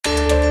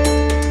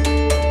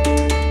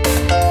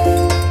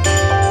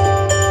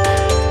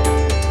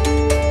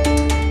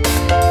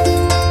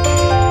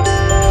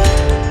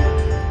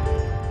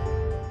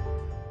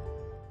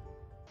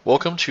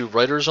Welcome to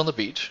Writers on the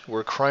Beat,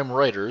 where crime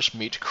writers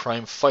meet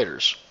crime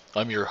fighters.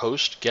 I'm your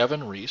host,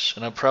 Gavin Reese,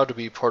 and I'm proud to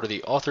be part of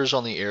the Authors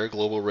on the Air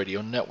Global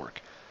Radio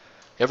Network.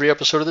 Every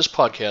episode of this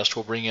podcast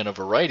will bring in a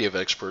variety of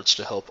experts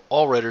to help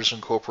all writers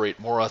incorporate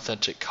more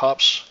authentic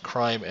cops,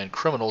 crime, and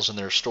criminals in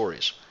their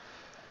stories.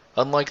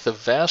 Unlike the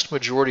vast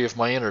majority of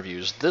my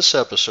interviews, this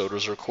episode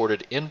was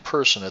recorded in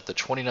person at the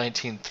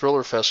 2019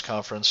 THRILLERFEST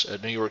conference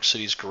at New York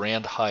City's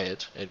Grand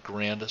Hyatt at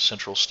Grand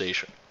Central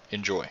Station.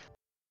 Enjoy.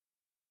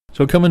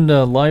 So coming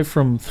live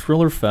from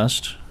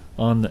THRILLERFEST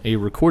on a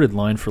recorded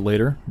line for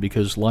later,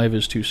 because live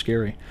is too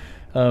scary.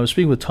 I was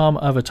speaking with Tom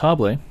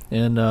Avitabile,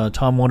 and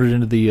Tom wandered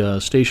into the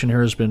station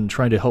here, has been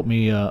trying to help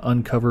me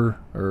uncover,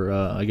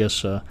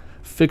 or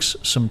fix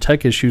some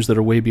tech issues that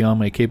are way beyond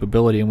my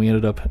capability, and we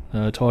ended up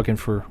talking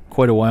for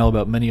quite a while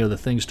about many other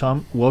things.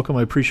 Tom, welcome.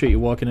 I appreciate you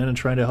walking in and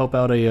trying to help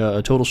out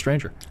a total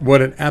stranger.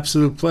 What an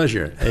absolute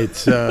pleasure.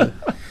 It's,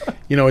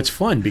 it's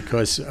fun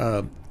because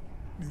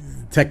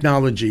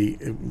technology,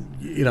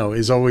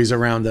 is always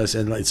around us,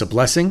 and it's a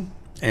blessing.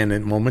 And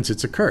in moments,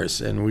 it's a curse,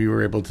 and we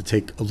were able to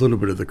take a little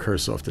bit of the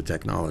curse off the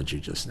technology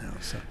just now.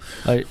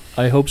 So,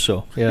 I hope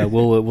so. Yeah,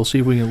 we'll see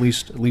if we can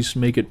at least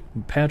make it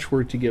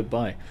patchwork to get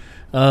by.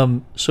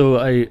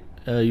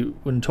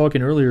 When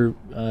talking earlier,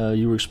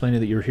 you were explaining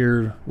that you're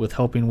here with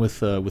helping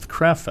with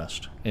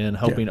CraftFest and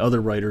helping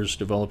other writers,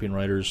 developing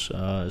writers,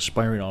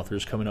 aspiring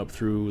authors coming up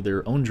through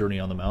their own journey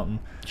on the mountain.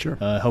 Sure.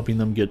 Helping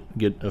them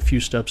get a few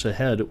steps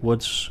ahead.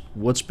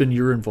 What's been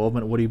your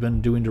involvement? What have you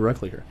been doing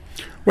directly here?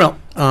 Well,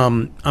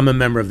 I'm a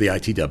member of the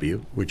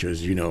ITW, which,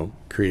 as you know,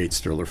 creates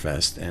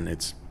THRILLERFEST, and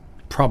it's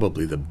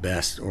probably the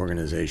best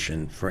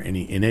organization for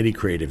any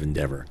creative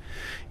endeavor.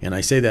 And I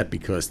say that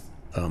because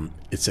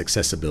it's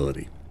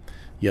accessibility.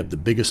 You have the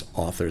biggest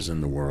authors in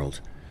the world,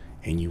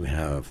 and you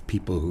have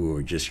people who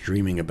are just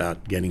dreaming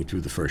about getting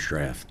through the first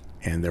draft,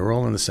 and they're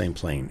all on the same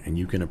plane, and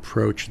you can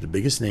approach the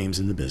biggest names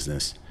in the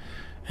business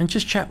and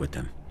just chat with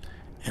them.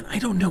 And I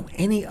don't know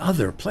any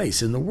other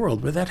place in the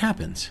world where that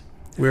happens,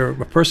 where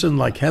a person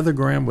like Heather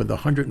Graham with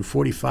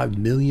 145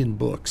 million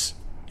books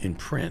in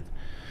print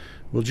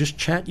will just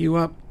chat you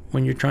up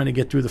when you're trying to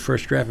get through the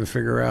first draft and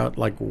figure out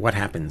what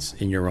happens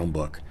in your own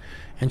book.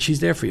 And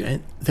she's there for you.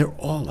 And they're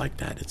all like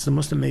that. It's the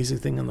most amazing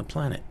thing on the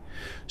planet.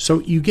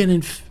 So you get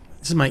this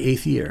is my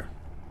 8th year,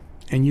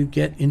 and you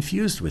get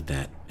infused with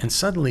that. And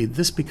suddenly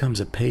this becomes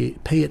a pay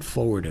it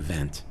forward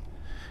event.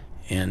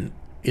 And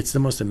it's the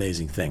most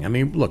amazing thing. I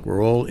mean, look,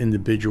 we're all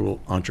individual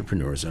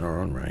entrepreneurs in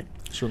our own right.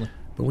 Certainly.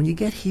 But when you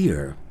get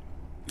here,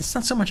 it's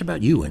not so much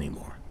about you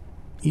anymore.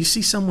 You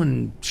see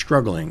someone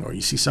struggling, or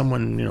you see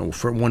someone,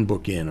 for 1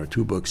 book in or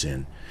 2 books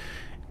in,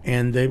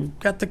 and they've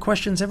got the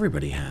questions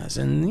everybody has.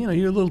 And,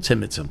 you're a little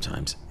timid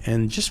sometimes.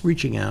 And just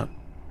reaching out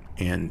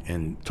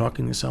and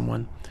talking to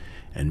someone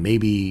and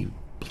maybe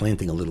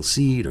planting a little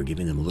seed or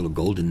giving them a little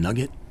golden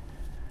nugget,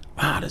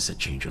 wow, does that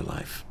change your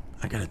life?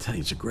 I got to tell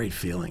you, it's a great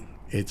feeling.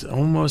 It's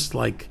almost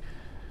like,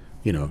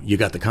 you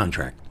got the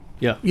contract.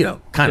 Yeah.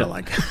 Kind of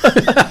like.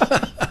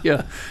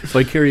 Yeah.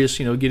 Vicarious,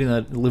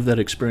 live that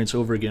experience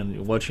over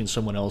again, watching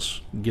someone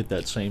else get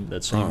that same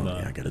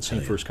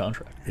first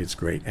contract. It's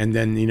great. And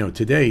then,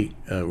 today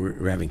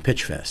we're having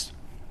Pitch Fest,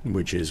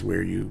 which is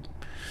where you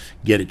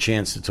get a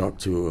chance to talk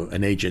to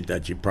an agent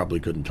that you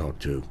probably couldn't talk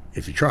to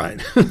if you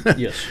tried.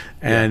 Yes.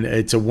 And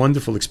it's a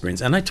wonderful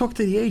experience. And I talked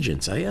to the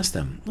agents. I asked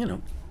them,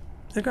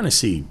 they're going to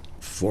see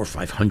 400 or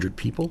 500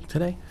 people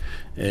today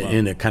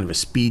in a kind of a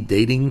speed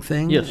dating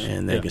thing. Yes.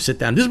 And they can sit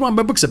down. This is what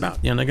my book's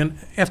about. They're going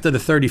after the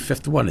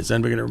 35th one, is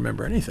then we're going to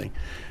remember anything.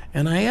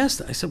 And I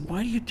said,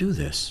 why do you do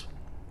this?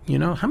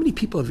 How many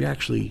people have you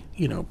actually,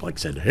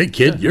 said, hey,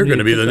 kid, you're going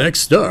to be the next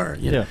star.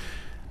 Yeah.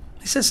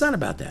 I said, it's not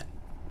about that.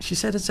 She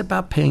said, it's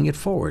about paying it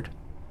forward.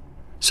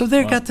 So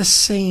they've got the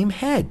same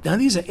head. Now,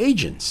 these are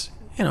agents.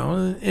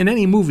 In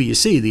any movie you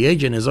see, the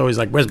agent is always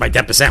like, where's my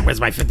 10%?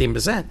 Where's my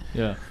 15%?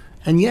 Yeah.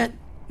 And yet,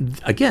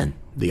 again,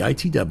 the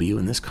ITW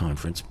in this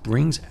conference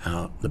brings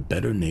out the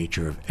better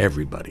nature of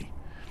everybody.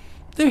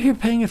 They're here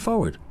paying it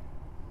forward.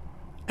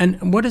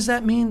 And what does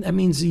that mean? That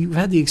means you've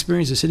had the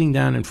experience of sitting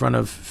down in front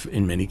of,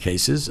 in many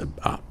cases,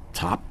 a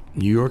top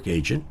New York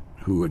agent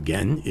who,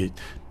 again,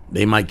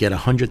 they might get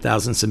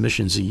 100,000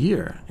 submissions a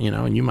year,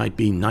 and you might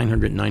be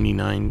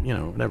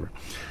 999, whatever.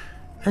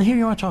 And here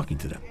you are talking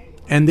to them.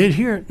 And they're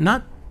here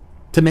not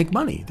to make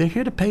money. They're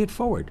here to pay it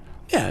forward.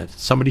 Yeah, if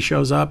somebody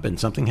shows up and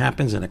something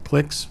happens and it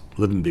clicks,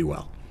 live and be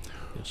well.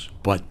 Yes.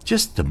 But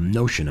just the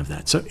notion of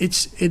that. So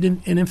it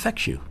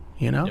infects you,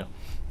 Yeah.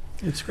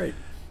 It's great.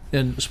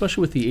 And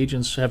especially with the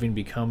agents having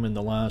become in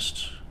the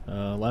last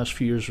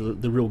few years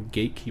the real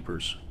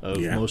gatekeepers of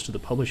most of the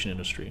publishing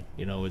industry.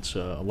 It's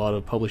a lot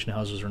of publishing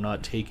houses are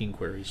not taking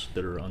queries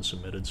that are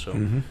unsubmitted.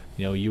 So,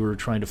 you were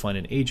trying to find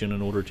an agent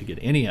in order to get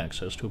any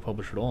access to a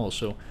publisher at all.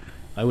 So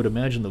I would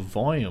imagine the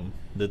volume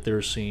that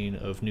they're seeing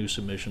of new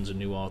submissions and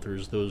new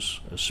authors, those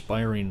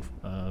aspiring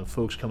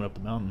folks coming up the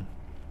mountain,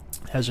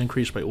 has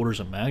increased by orders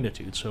of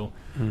magnitude. So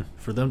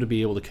for them to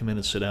be able to come in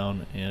and sit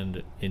down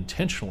and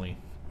intentionally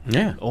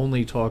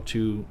only talk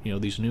to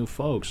these new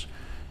folks,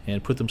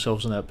 and put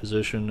themselves in that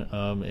position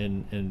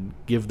and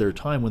give their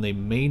time when they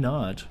may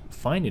not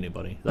find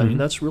anybody. I mean,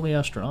 that's really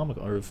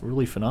astronomical, or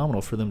really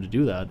phenomenal for them to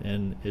do that,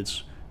 and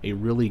it's a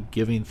really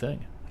giving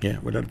thing. Yeah,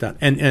 without a doubt.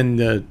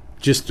 And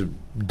just to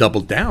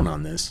double down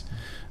on this,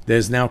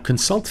 there's now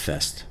Consult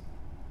Fest.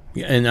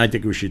 And I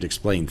think we should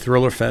explain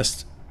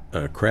THRILLERFest,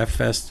 Craft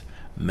Fest,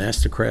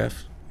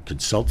 Mastercraft,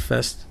 Consult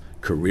Fest,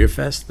 Career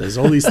Fest. There's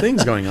all these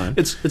things going on.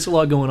 It's a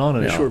lot going on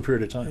in a short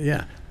period of time.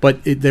 Yeah,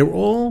 but they're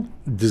all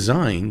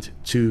designed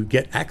to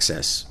get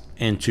access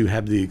and to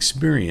have the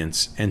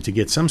experience and to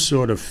get some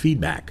sort of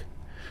feedback,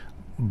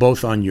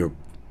 both on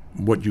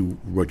what you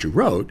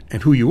wrote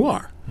and who you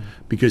are,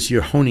 because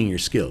you're honing your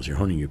skills. You're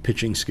honing your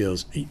pitching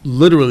skills.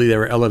 Literally,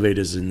 there are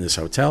elevators in this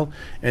hotel,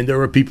 and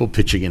there are people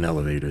pitching in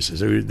elevators.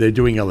 They're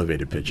doing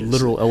elevator pitches.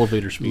 Literal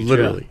elevator speech.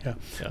 Literally, yeah.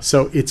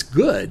 So it's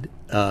good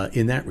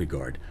in that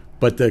regard.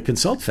 But the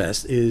Consult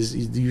Fest is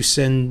you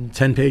send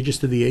 10 pages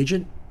to the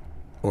agent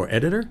or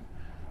editor.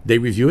 They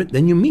review it.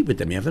 Then you meet with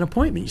them. You have an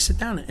appointment. You sit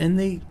down, and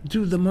they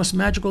do the most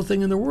magical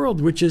thing in the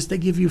world, which is they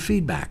give you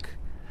feedback.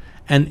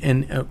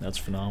 And that's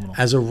phenomenal.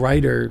 As a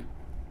writer,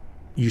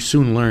 you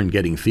soon learn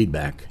getting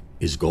feedback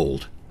is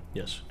gold.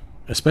 Yes.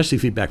 Especially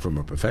feedback from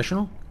a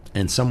professional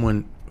and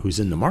someone who's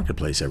in the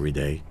marketplace every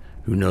day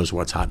who knows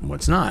what's hot and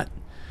what's not.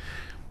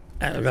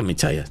 Let me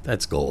tell you,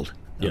 that's gold.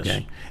 Yes.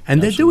 Okay.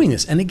 And they're doing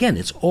this. And again,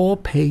 it's all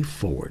pay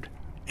forward.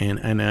 And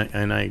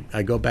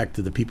I go back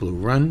to the people who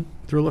run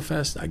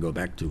THRILLERFest. I go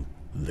back to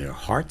their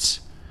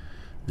hearts,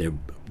 their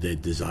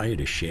desire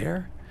to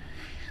share.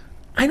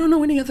 I don't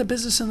know any other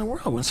business in the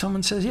world when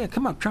someone says, "Yeah,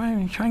 come up, try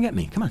and get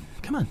me. Come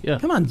on, yeah.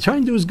 Come on, try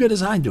and do as good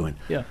as I'm doing."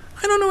 Yeah,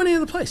 I don't know any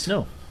other place.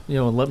 No,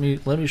 let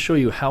me show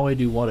you how I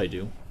do what I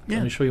do. Yeah.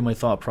 Let me show you my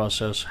thought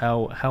process,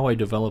 how I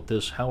develop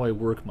this, how I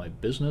work my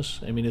business.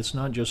 I mean, it's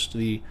not just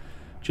the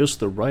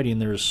writing.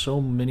 There's so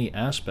many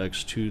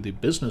aspects to the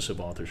business of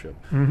authorship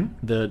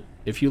that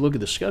if you look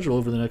at the schedule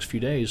over the next few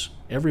days,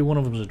 every one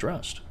of them is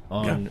addressed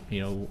on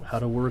how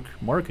to work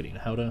marketing,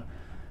 how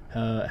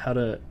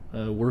to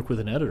work with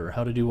an editor,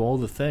 how to do all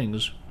the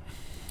things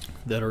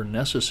that are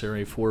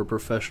necessary for a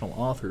professional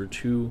author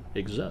to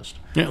exist.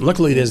 Yeah,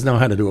 luckily, there's know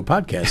how to do a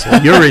podcast. So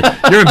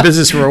you're in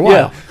business for a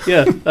while.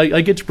 Yeah.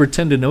 I get to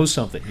pretend to know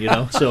something,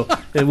 So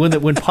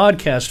when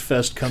Podcast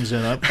Fest comes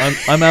in,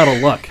 I'm out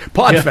of luck.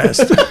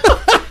 Podfest.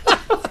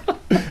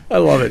 I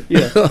love it.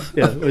 Yeah.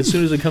 As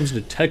soon as it comes to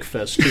Tech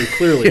Fest, too,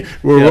 clearly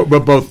we're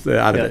both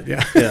out of it.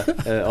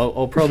 Yeah.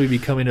 I'll probably be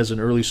coming as an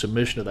early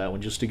submission to that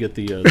one just to get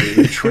the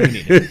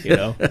training.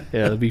 Yeah,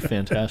 that'd be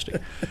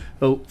fantastic.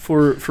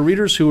 For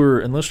readers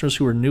and listeners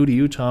who are new to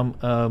you,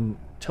 Tom,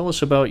 tell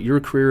us about your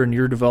career and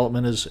your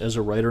development as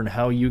a writer and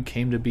how you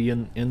came to be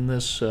in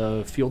this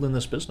field, in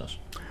this business.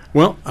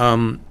 Well,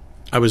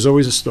 I was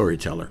always a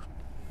storyteller.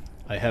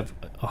 I have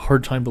a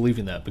hard time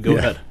believing that, but go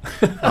ahead.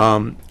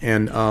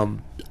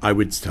 I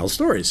would tell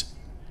stories,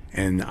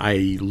 and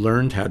I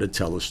learned how to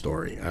tell a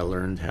story. I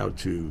learned how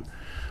to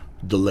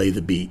delay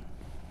the beat,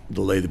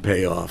 delay the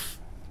payoff,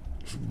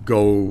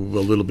 go a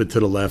little bit to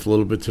the left, a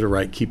little bit to the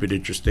right, keep it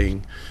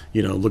interesting,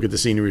 look at the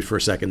scenery for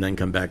a second, then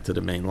come back to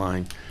the main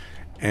line.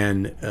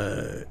 And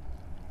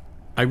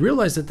I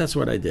realized that that's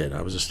what I did.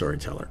 I was a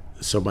storyteller.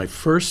 So my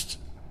first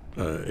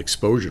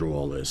exposure to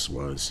all this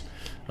was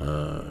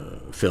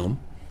film,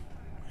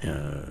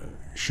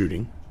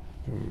 shooting,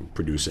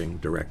 producing,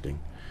 directing.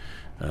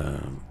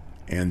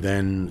 And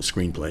then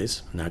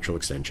screenplays, natural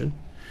extension.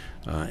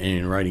 And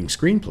in writing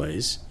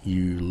screenplays,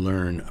 you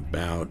learn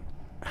about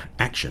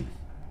action.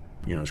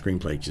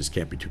 Screenplay just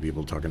can't be two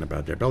people talking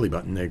about their belly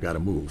button. They've got to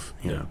move,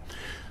 know.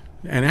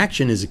 And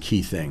action is a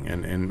key thing.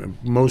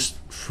 And most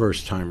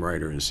first-time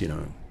writers,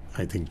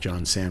 I think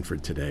John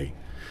Sanford today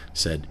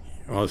said,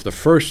 well, if the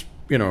first,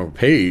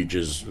 page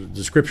is a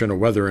description of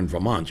weather in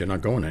Vermont, you're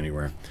not going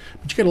anywhere.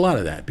 But you get a lot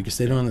of that because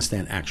they don't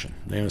understand action.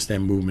 They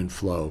understand movement,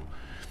 flow.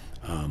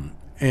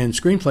 And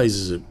screenplays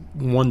is a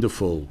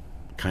wonderful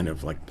kind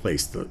of like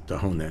place to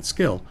hone that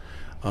skill.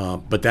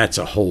 But that's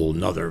a whole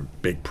nother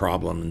big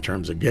problem in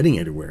terms of getting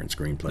anywhere in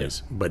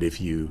screenplays. Yeah. But if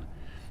you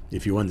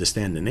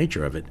understand the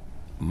nature of it,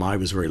 I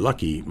was very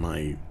lucky.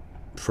 My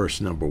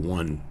first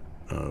 #1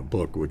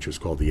 book, which was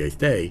called The Eighth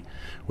Day,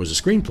 was a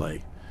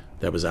screenplay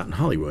that was out in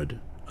Hollywood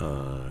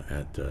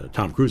at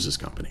Tom Cruise's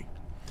company.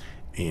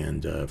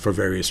 And for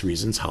various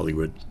reasons,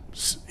 Hollywood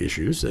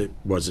issues, it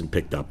wasn't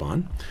picked up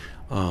on.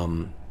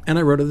 And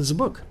I wrote it as a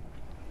book.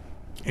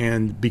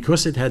 And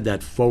because it had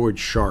that forward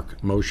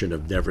shark motion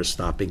of never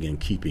stopping and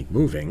keeping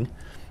moving,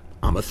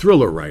 I'm a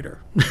thriller writer.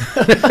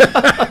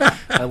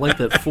 I like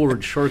that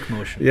forward shark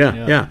motion.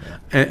 Yeah.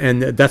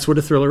 And that's what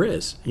a thriller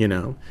is,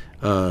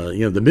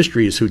 the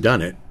mystery is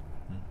whodunit.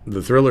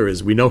 The thriller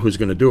is we know who's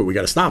going to do it. We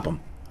got to stop them,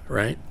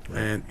 right?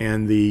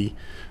 And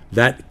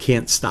that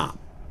can't stop.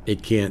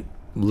 It can't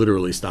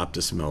literally stop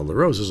to smell the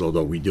roses,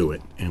 although we do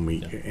it. And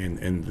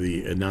and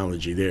the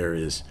analogy there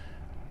is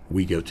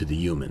we go to the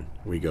human.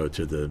 We go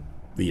to the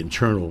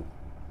internal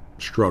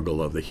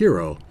struggle of the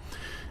hero.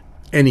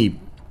 Any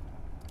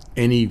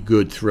any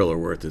good thriller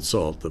worth its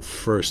salt, the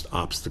first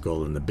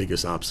obstacle and the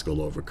biggest obstacle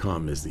to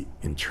overcome is the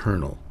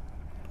internal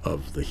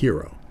of the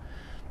hero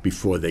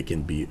before they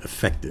can be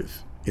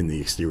effective in the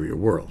exterior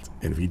world.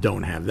 And if you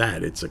don't have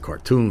that, it's a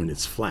cartoon,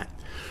 it's flat.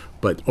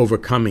 But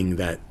overcoming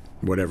that,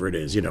 whatever it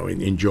is,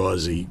 in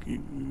Jaws, he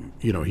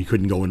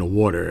couldn't go in the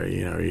water,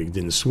 he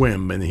didn't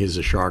swim, and here's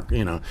a shark,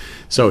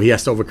 so he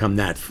has to overcome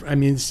that. I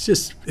mean,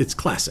 it's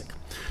classic.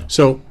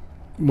 So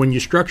when you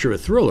structure a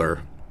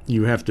thriller,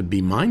 you have to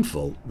be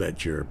mindful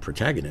that your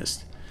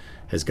protagonist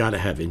has got to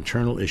have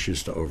internal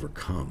issues to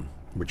overcome,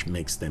 which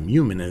makes them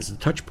human as a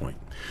touch point.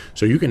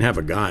 So you can have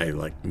a guy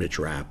like Mitch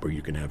Rapp, or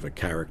you can have a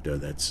character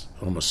that's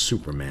almost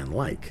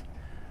Superman-like,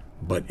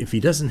 but if he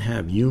doesn't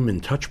have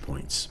human touch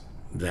points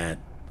that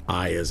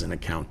I as an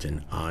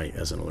accountant, I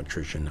as an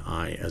electrician,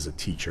 I as a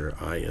teacher,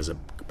 I as a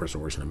person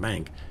who works in a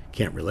bank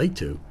can't relate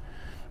to,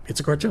 it's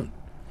a cartoon.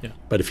 Yeah.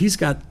 But if he's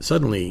got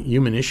suddenly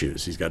human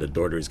issues, he's got a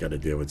daughter he's got to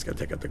deal with, he's got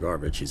to take out the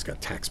garbage, he's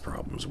got tax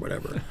problems,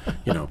 whatever,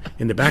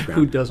 in the background.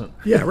 Who doesn't?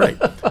 Yeah, right.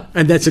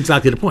 And that's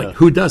exactly the point.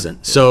 Who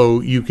doesn't?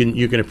 So you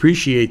can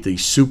appreciate the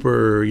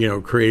super,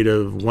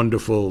 creative,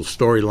 wonderful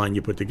storyline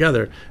you put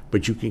together,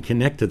 but you can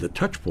connect to the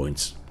touch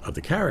points of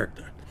the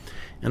character.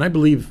 And I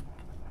believe,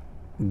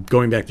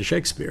 going back to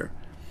Shakespeare,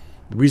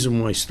 the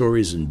reason why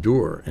stories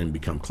endure and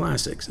become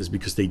classics is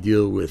because they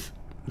deal with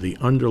the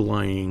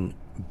underlying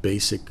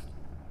basic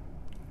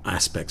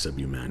aspects of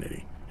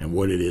humanity and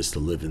what it is to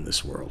live in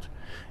this world.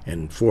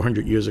 And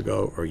 400 years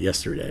ago or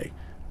yesterday,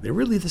 they're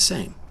really the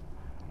same.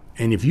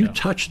 And if you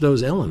touch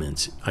those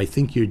elements, I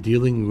think you're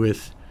dealing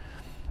with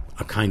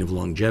a kind of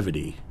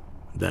longevity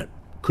that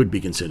could be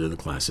considered a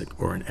classic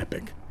or an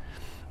epic.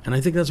 And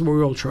I think that's what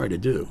we all try to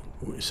do.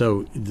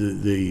 So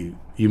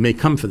you may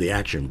come for the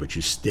action, but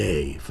you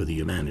stay for the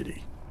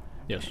humanity.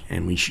 Yes.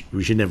 And we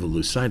should never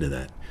lose sight of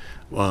that.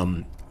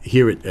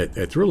 Here at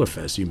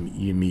THRILLERFest,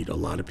 you meet a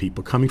lot of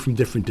people coming from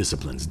different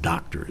disciplines,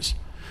 doctors,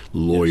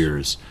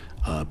 lawyers,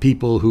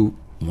 people who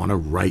want to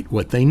write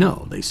what they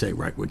know. They say,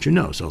 write what you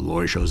know. So a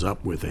lawyer shows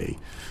up with a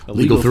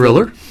legal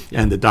thriller,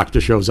 and the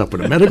doctor shows up with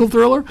a medical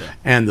thriller,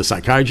 and the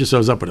psychiatrist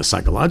shows up with a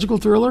psychological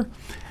thriller.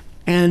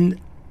 And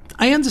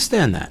I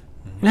understand that.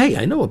 Mm-hmm. Hey,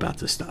 I know about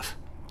this stuff.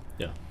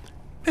 Yeah.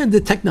 And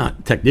the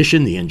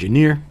technician, the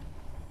engineer,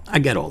 I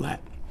get all that.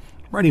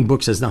 Writing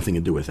books has nothing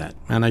to do with that.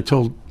 And I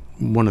told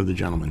one of the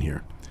gentlemen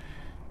here,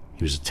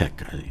 he was a tech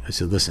guy. I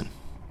said, listen,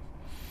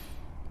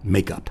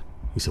 makeup.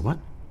 He said, what?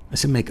 I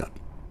said, makeup.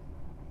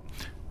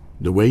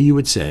 The way you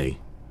would say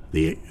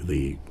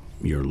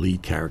your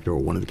lead character or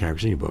one of the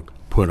characters in your book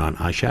put on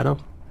eyeshadow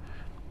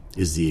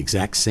is the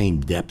exact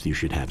same depth you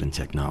should have in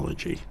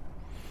technology.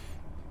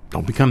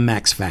 Don't become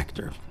Max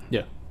Factor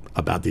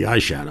about the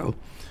eyeshadow.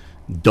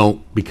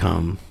 Don't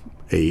become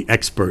an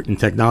expert in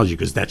technology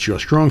because that's your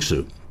strong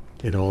suit.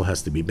 It all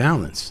has to be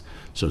balanced.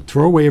 So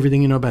throw away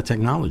everything you know about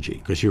technology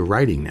because you're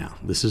writing now.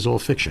 This is all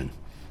fiction.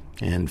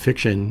 And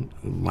fiction,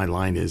 my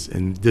line is,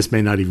 and this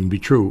may not even be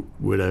true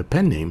with a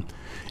pen name,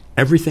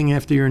 everything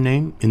after your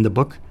name in the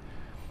book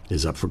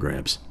is up for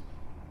grabs.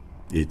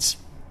 It's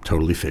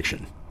totally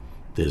fiction.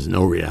 There's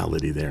no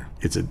reality there.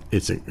 It's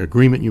an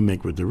agreement you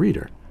make with the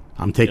reader.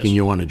 I'm taking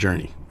you on a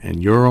journey.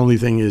 And your only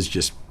thing is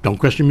just don't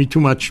question me too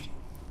much.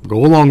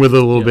 Go along with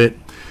it a little bit.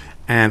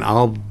 And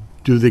I'll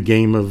do the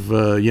game of,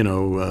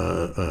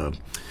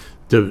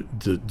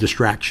 the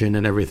distraction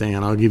and everything,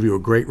 and I'll give you a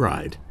great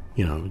ride.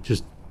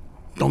 Just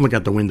don't look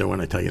out the window when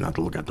I tell you not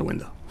to look out the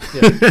window.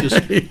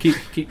 Just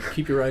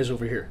keep your eyes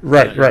over here.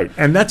 Right.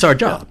 And that's our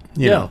job,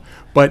 you know.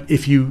 But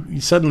if you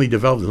suddenly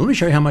develop, let me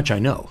show you how much I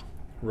know.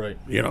 Right.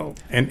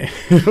 And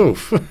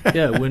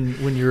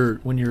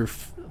when your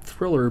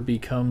thriller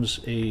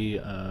becomes a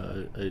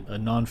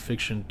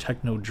nonfiction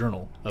techno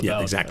journal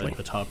about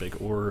a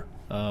topic, or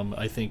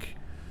I think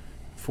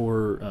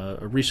for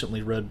a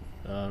recently read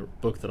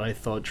book that I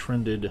thought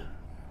trended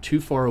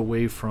too far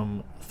away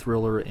from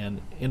thriller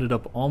and ended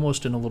up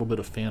almost in a little bit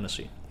of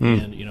fantasy.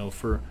 And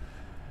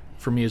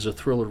for me as a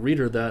thriller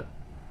reader,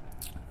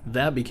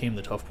 that became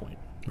the tough point,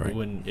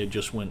 when it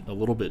just went a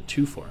little bit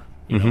too far.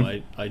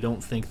 I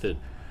don't think that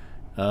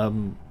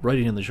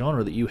writing in the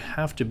genre that you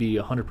have to be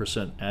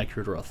 100%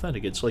 accurate or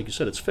authentic. It's like you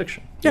said, it's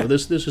fiction.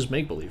 This is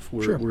make believe.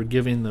 We're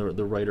giving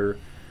the writer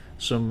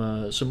some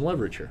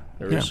leverage here,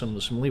 or some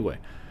leeway.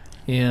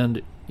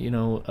 And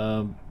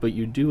but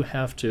you do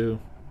have to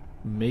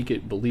make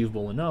it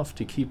believable enough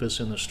to keep us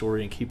in the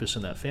story and keep us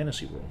in that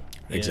fantasy world.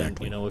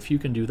 Exactly. And if you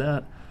can do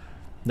that,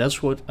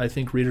 that's what I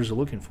think readers are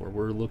looking for.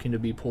 We're looking to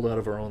be pulled out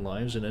of our own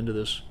lives and into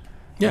this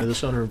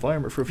other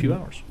environment for a few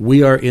hours.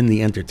 We are in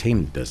the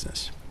entertainment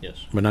business.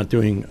 Yes. We're not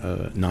doing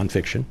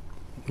nonfiction.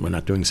 We're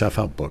not doing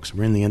self-help books.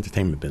 We're in the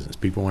entertainment business.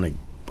 People want to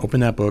open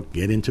that book,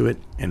 get into it,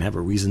 and have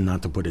a reason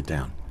not to put it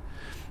down.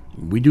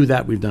 We do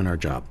that, we've done our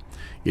job.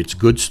 It's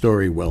good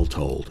story, well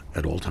told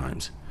at all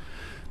times.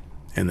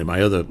 And then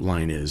my other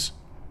line is,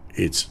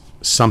 it's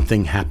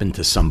something happened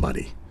to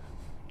somebody.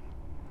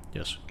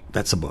 Yes.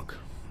 That's a book,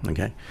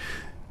 okay?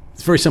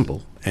 It's very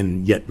simple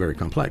and yet very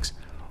complex.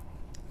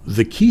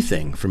 The key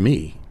thing for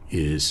me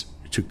is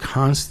to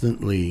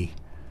constantly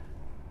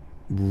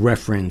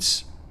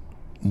reference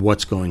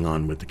what's going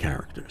on with the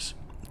characters.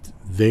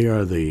 They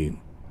are the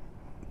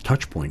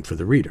touch point for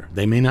the reader.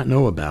 They may not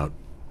know about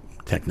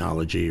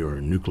technology or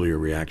nuclear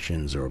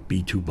reactions or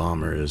B-2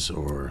 bombers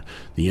or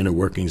the inner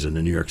workings of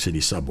the New York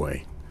City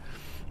subway.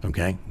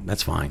 Okay?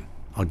 That's fine.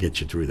 I'll get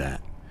you through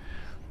that.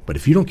 But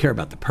if you don't care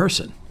about the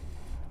person,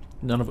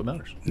 none of it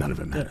matters. None of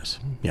it matters.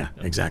 Yeah,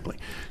 exactly.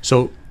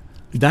 So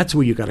that's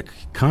where you got to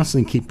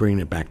constantly keep bringing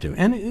it back to.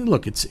 And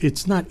look,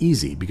 it's not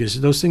easy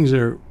because those things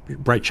are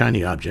bright,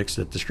 shiny objects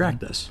that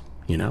distract us,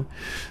 you know?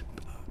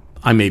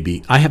 I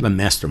have a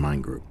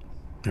mastermind group,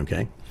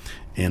 okay?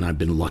 And I've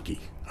been lucky.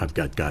 I've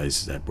got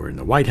guys that were in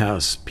the White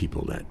House,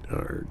 people that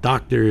are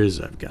doctors.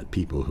 I've got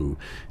people who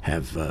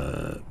have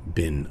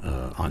been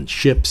on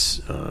ships,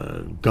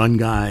 gun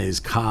guys,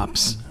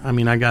 cops. I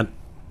mean, I got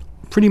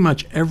pretty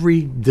much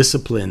every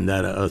discipline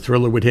that a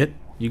thriller would hit.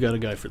 You got a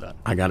guy for that.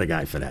 I got a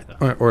guy for that,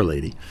 or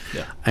lady.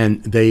 Yeah.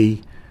 And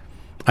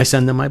I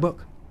send them my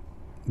book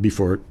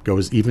before it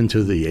goes even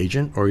to the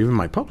agent or even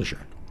my publisher.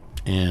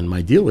 And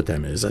my deal with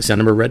them is I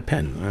send them a red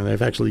pen. And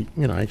I've actually,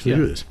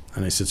 do this.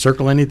 And I said,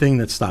 circle anything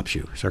that stops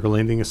you. Circle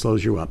anything that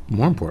slows you up.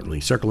 More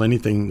importantly, circle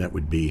anything that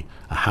would be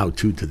a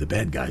how-to to the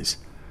bad guys.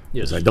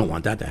 Because I don't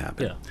want that to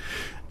happen. Yeah.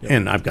 Yep.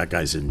 And I've got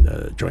guys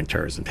in Joint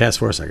Terrorism Task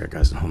Force. I got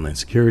guys in Homeland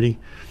Security.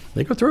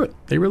 They go through it.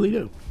 They really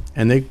do.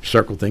 And they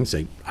circle things.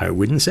 Say, I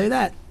wouldn't say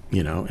that,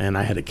 And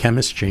I had a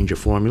chemist change a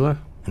formula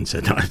and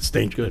said, no, it's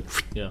dangerous.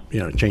 Good.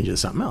 Yeah. Change it to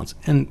something else.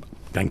 And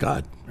thank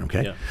God.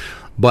 Okay. Yeah.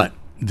 But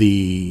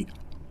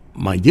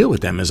my deal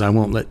with them is I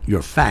won't let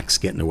your facts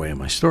get in the way of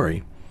my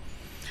story,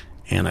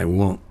 and I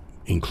won't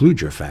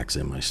include your facts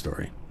in my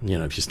story.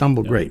 If you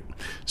stumble, great.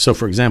 So,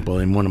 for example,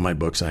 in one of my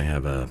books, I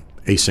have a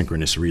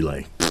asynchronous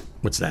relay.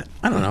 What's that?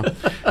 I don't know.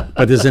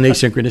 But there's an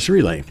asynchronous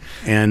relay,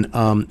 and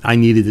I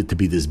needed it to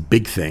be this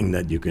big thing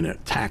that you can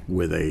attack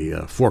with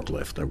a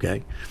forklift,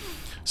 okay?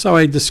 So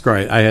I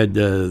had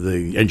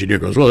the engineer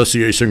goes, well, that's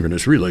the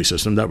asynchronous relay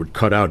system. That would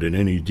cut out in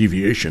any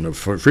deviation of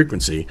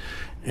frequency.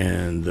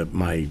 And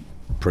my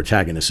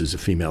protagonist, who's a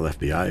female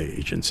FBI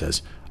agent,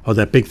 says, oh,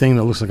 that big thing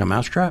that looks like a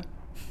mousetrap?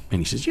 And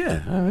he says,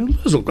 yeah,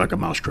 it does look like a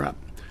mousetrap.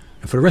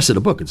 And for the rest of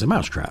the book, it's a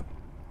mousetrap.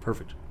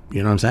 Perfect.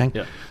 You know what I'm saying?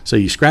 Yeah. So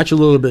you scratch a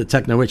little bit of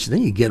techno-itch,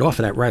 then you get off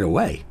of that right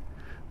away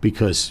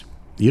because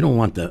you don't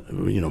want the,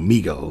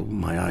 Migo,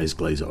 my eyes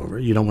glaze over.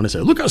 You don't want to say,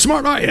 look how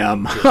smart I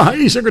am.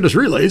 Asynchronous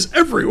relays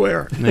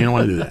everywhere. And you don't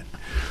want to do that.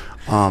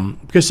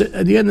 Because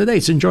at the end of the day,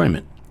 it's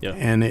enjoyment. Yeah.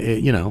 And,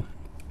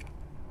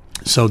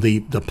 so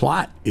the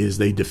plot is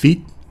they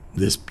defeat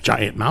this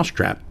giant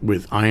mousetrap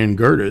with iron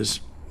girders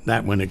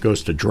that when it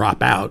goes to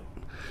drop out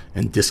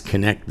and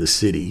disconnect the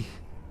city,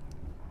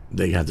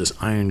 they have this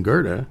iron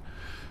girder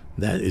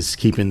that is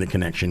keeping the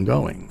connection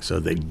going. So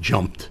they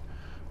jumped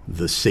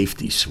the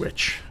safety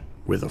switch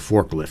with a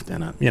forklift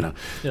and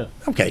Yeah.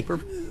 Okay,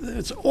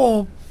 it's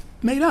all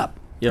made up,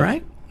 yep.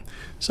 Right?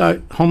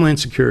 So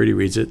Homeland Security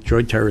reads it,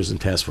 Joint Terrorism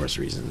Task Force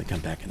reads it, and they come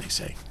back and they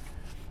say,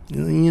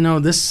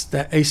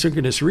 that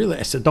asynchronous relay.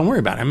 I said, don't worry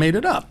about it. I made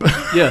it up.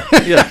 Yeah.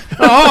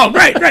 Oh,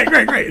 great.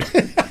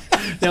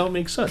 Now it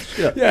makes sense.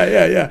 Yeah.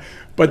 Yeah.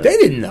 But they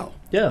didn't know.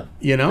 Yeah.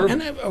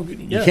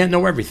 And you can't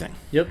know everything.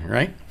 Yep.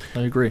 Right?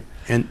 I agree.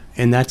 And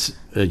that's,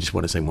 I just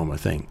want to say one more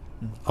thing.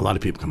 A lot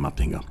of people come up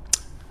and go,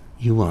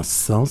 you are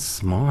so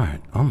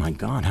smart. Oh, my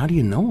God. How do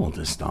you know all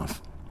this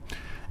stuff?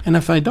 And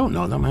if I don't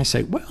know them, I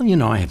say, well,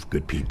 I have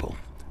good people.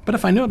 But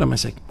if I know them, I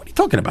say, what are you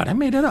talking about? I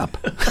made it up.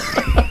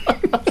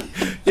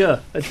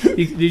 Yeah,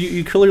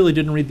 you clearly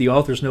didn't read the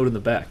author's note in the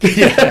back.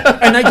 Yeah,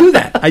 and I do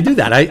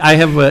that. I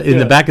have in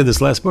the back of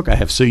this last book. I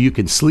have so you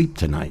can sleep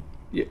tonight.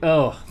 Yeah.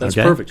 Oh, that's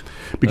perfect.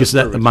 Because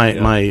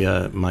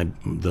my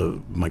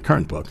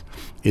current book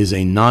is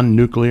a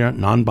non-nuclear,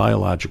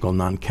 non-biological,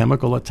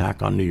 non-chemical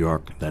attack on New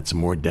York that's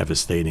more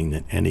devastating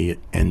than any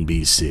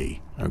NBC.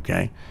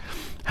 Okay.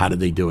 How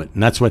did they do it?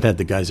 And that's what had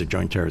the guys at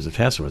Joint Terrorism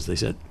Task Force. They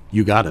said,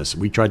 you got us.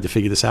 We tried to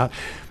figure this out.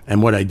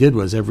 And what I did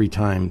was every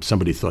time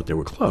somebody thought they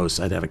were close,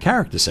 I'd have a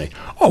character say,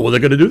 oh, well, they're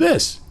going to do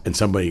this. And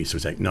somebody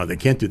would say, no, they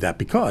can't do that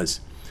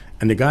because.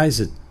 And the guys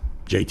at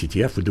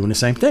JTTF were doing the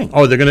same thing.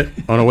 Oh, they're going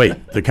to. Oh, no,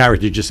 wait. The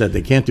character just said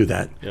they can't do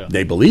that. Yeah.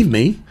 They believe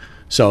me.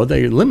 So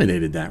they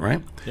eliminated that,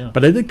 right? Yeah.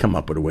 But I did come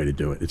up with a way to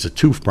do it. It's a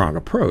two-prong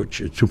approach,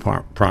 a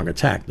two-prong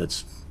attack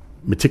that's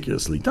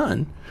meticulously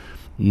done.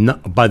 No,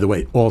 by the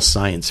way, all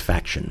science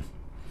faction.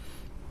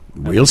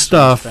 Real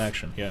stuff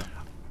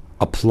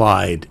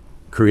applied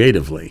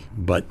creatively,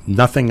 but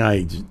nothing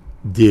I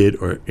did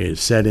or is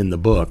said in the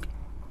book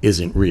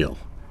isn't real.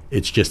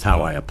 It's just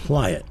how I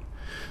apply it.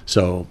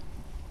 So,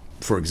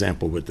 for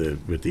example, with the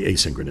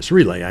asynchronous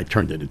relay, I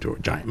turned it into a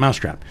giant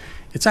mousetrap.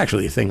 It's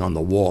actually a thing on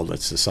the wall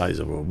that's the size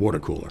of a water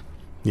cooler,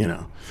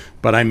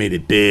 But I made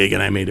it big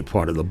and I made it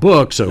part of the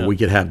book so we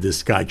could have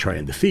this guy try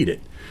and defeat it.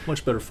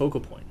 Much better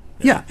focal point.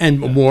 Yeah, and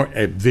more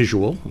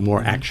visual,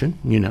 more action,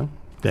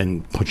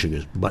 than pushing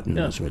a button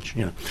and a switch,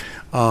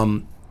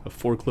 A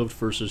forklift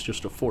versus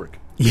just a fork.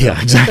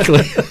 Yeah,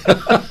 exactly.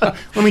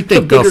 Let me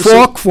think.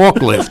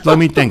 Forklift. Let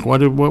me think.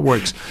 What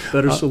works?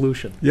 Better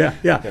solution.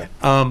 Yeah.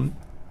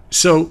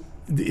 So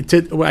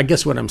I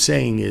guess what I'm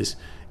saying is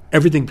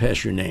everything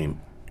past your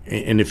name,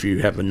 and if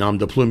you have a nom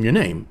de plume your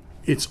name,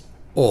 it's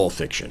all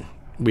fiction.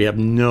 We have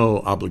no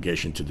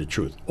obligation to the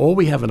truth. All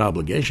we have an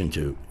obligation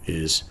to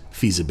is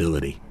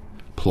feasibility,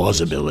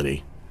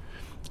 plausibility.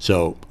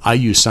 So I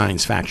use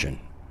science faction.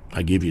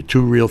 I give you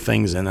two real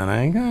things, and then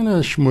I kind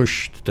of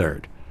smush the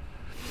third.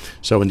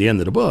 So in the end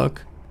of the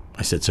book,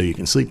 I said, so you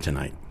can sleep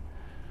tonight.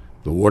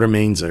 The water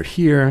mains are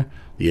here.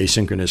 The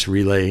asynchronous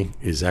relay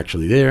is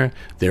actually there.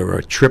 There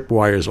are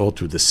tripwires all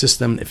through the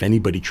system. If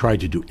anybody tried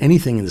to do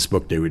anything in this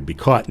book, they would be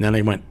caught. And then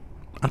I went,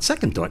 on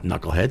second thought,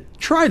 knucklehead,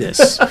 try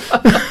this.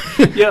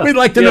 We'd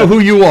like to know who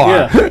you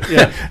are.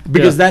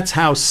 Because that's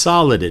how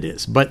solid it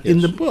is. But in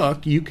the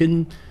book, you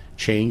can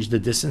change the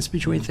distance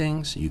between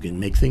things. You can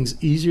make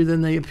things easier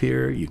than they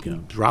appear. You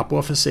can drop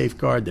off a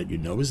safeguard that you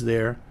know is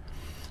there.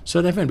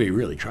 So that if anybody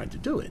really tried to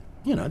do it,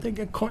 they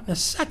get caught in a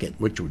second,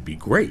 which would be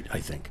great, I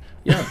think.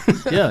 Yeah,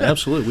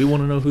 absolutely. We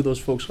want to know who those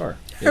folks are.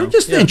 It's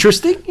just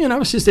interesting.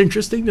 It's just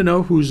interesting to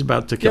know who's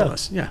about to kill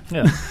us. Yeah.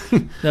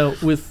 Now,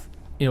 with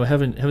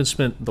having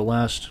spent the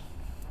last,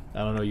 I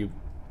don't know, you've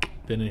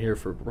been in here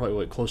for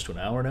probably close to an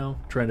hour now,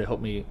 trying to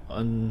help me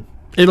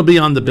It'll be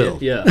on the bill.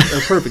 Yeah,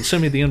 perfect.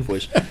 Send me the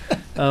invoice.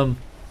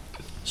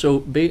 So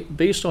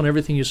based on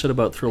everything you said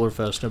about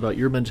THRILLERFest, about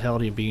your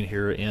mentality of being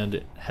here,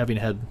 and having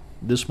had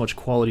this much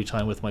quality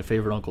time with my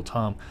favorite Uncle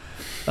Tom,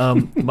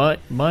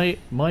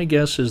 my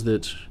guess is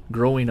that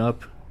growing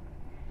up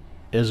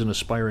as an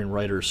aspiring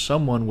writer,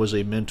 someone was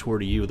a mentor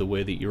to you the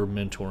way that you're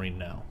mentoring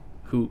now.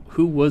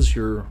 Who was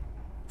your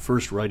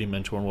first writing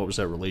mentor, and what was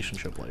that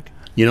relationship like?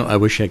 I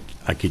wish I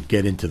could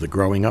get into the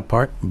growing up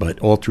part, but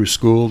all through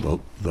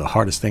school, the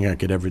hardest thing I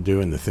could ever do,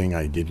 and the thing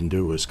I didn't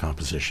do, was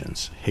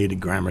compositions.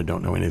 Hated grammar,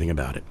 don't know anything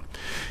about it.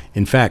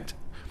 In fact,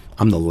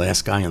 I'm the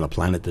last guy on the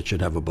planet that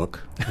should have a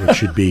book. It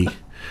should be...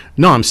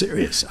 No, I'm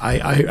serious.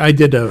 I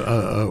did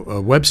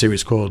a web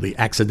series called The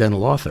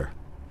Accidental Author,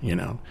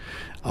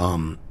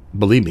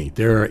 Believe me,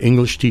 there are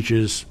English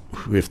teachers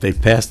who, if they've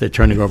passed, they're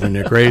turning over in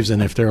their graves,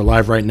 and if they're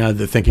alive right now,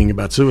 they're thinking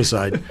about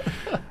suicide,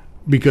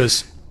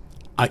 because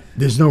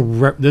there's no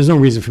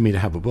reason for me to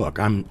have a book.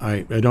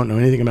 I don't know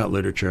anything about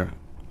literature.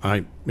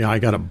 I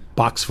got a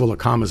box full of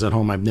commas at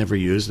home I've never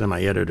used, and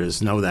my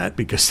editors know that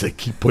because they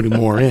keep putting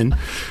more in.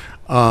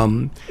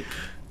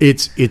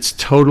 It's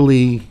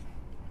totally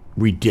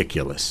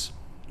ridiculous,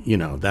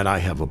 that I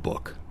have a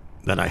book,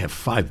 that I have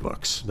 5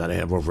 books, that I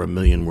have over 1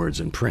 million words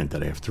in print,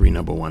 that I have 3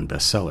 #1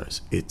 bestsellers.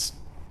 It's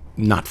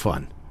not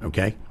fun,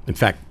 okay? In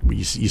fact,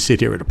 you sit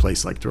here at a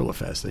place like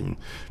THRILLERFest, and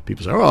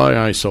people say, oh,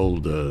 I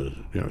sold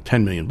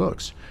 10 million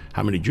books.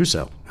 How many did you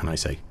sell? And I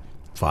say,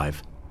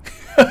 5.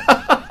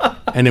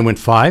 And they went,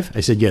 5?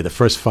 I said, yeah, the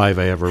first 5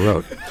 I ever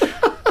wrote.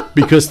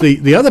 Because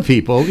the other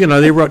people,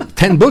 they wrote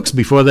 10 books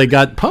before they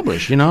got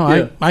published.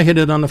 I hit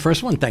it on the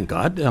first one, thank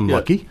God. I'm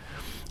lucky.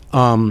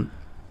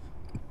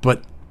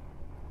 But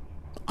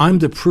I'm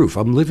the proof.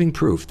 I'm living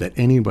proof that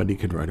anybody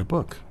can write a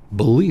book.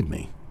 Believe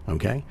me,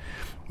 okay?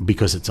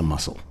 Because it's a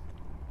muscle.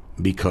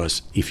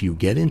 Because if you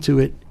get into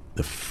it,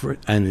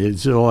 and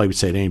it's all I would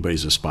say to anybody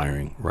who's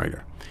aspiring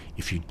writer,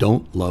 if you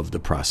don't love the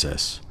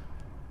process,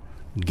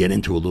 get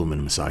into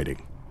aluminum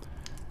siding.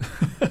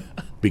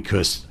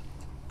 Because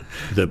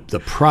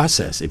the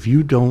process, if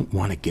you don't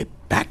want to get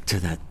back to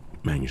that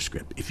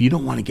manuscript, if you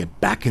don't want to get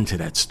back into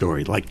that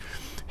story, like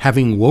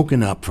having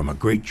woken up from a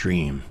great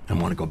dream and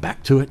want to go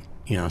back to it,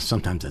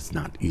 sometimes that's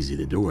not easy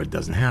to do, or it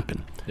doesn't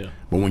happen. Yeah.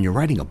 But when you're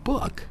writing a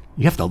book,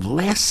 you have the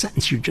last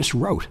sentence you just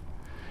wrote.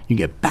 You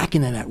get back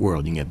into that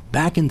world. You can get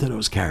back into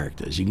those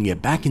characters. You can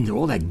get back into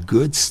all that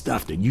good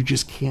stuff that you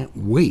just can't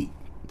wait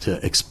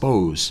to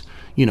expose,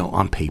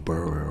 on paper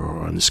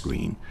or on the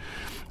screen,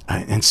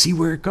 and see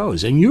where it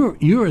goes. And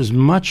you're as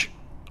much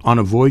on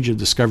a voyage of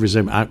discovery as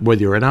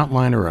whether you're an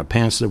outliner or a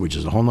pantser, which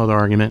is a whole other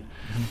argument.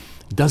 Mm-hmm.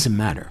 It doesn't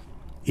matter.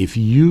 If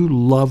you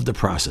love the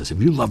process, if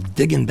you love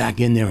digging back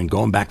in there and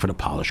going back for the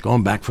polish,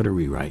 going back for the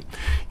rewrite,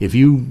 if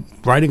you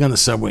writing on the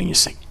subway and you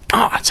say,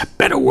 oh, it's a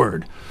better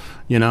word,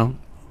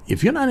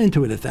 if you're not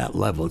into it at that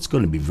level, it's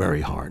going to be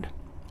very hard,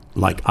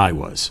 like I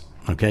was.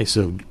 Okay,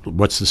 so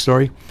what's the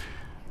story?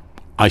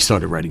 I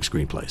started writing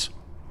screenplays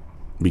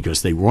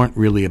because they weren't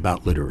really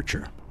about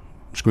literature.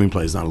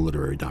 Screenplay is not a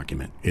literary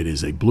document. It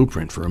is a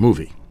blueprint for a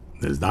movie.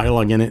 There's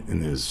dialogue in it,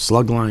 and there's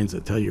slug lines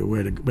that tell you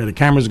where the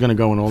camera's going to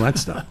go and all that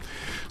stuff.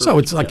 So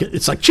it's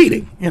like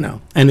cheating,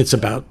 and it's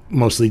about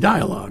mostly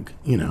dialogue,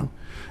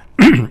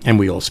 and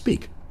we all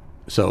speak.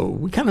 So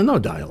we kind of know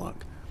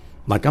dialogue,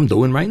 like I'm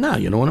doing right now.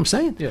 You know what I'm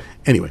saying? Yeah.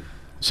 Anyway,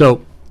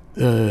 so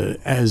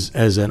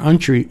as an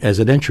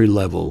entry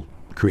level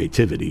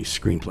creativity,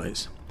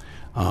 screenplays,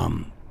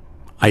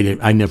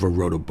 I never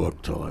wrote a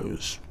book till I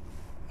was,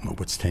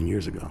 what's 10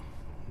 years ago?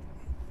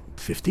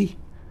 50?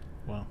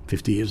 Wow.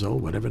 50 years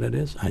old, whatever that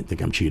is. I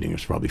think I'm cheating.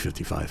 It's probably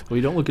 55. Well,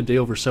 you don't look a day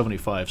over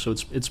 75, so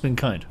it's been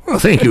kind. Well,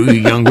 thank you,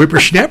 young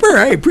whippersnapper.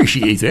 I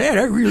appreciate that.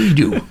 I really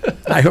do.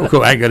 I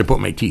got to put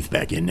my teeth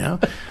back in now.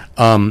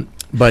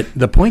 But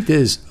the point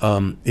is,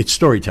 it's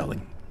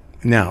storytelling.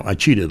 Now, I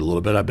cheated a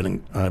little bit. I've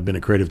been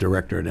a creative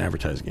director at an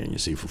advertising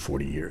agency for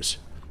 40 years.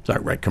 So I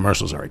write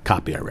commercials, I write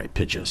copy, I write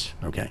pitches.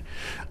 Okay,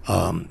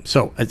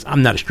 so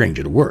I'm not a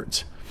stranger to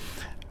words.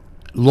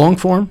 Long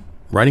form,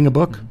 writing a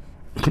book,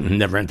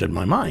 never entered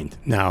my mind.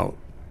 Now,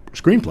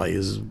 screenplay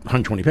is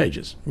 120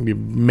 pages. You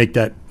make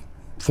that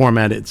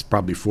format, it's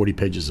probably 40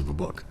 pages of a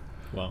book.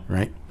 Wow.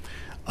 Right?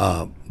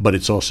 But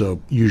it's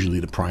also usually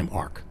the prime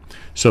arc.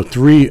 So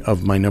 3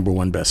 of my number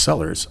 1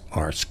 bestsellers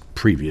are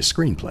previous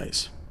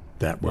screenplays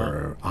that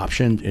were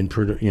optioned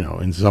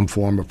in some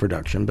form of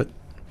production, but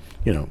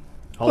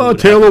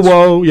Tale of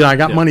Woe. I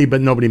got money, but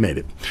nobody made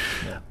it.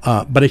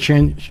 Yeah. But I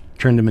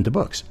turned them into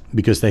books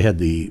because they had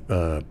the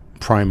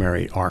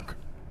primary arc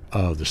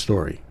of the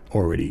story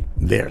already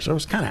there, so it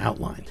was kind of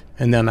outlined.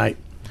 And then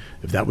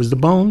if that was the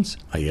bones,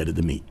 I added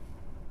the meat,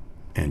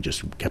 and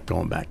just kept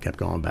going back,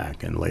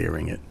 and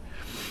layering it.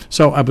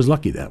 So I was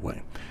lucky that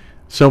way.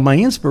 So my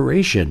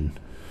inspiration,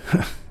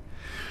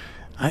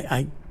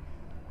 I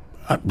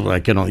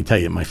can only tell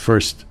you, my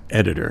first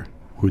editor,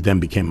 who then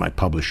became my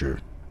publisher,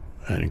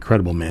 an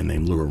incredible man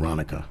named Lou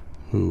Aronica,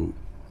 who,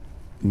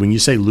 when you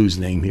say Lou's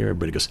name here,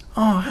 everybody goes,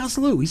 "Oh, how's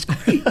Lou? He's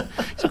great.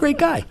 He's a great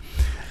guy."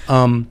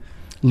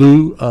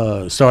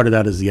 Lou started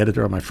out as the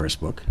editor of my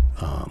first book.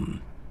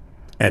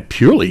 At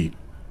purely,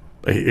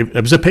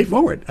 it was a pay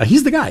forward.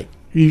 He's the guy.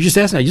 You just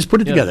asked me. I just put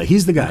it together.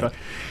 He's the guy. Okay.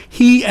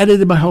 He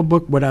edited my whole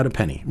book without a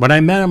penny. When I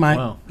met him,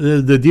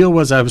 the deal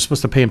was I was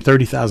supposed to pay him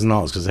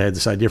 $30,000 because I had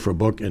this idea for a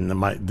book, and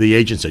the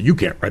agent said, "You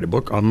can't write a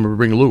book. I'm going to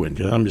bring Lou in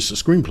because I'm just a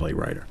screenplay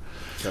writer."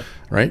 Okay.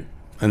 Right?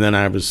 And then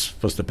I was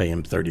supposed to pay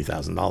him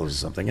 $30,000 or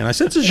something. And I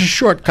said, "It's just a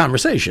short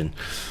conversation."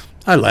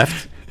 I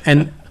left,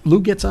 and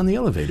Lou gets on the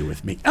elevator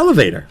with me.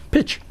 Elevator,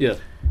 pitch. Yeah.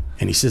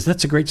 And he says,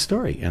 "That's a great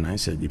story." And I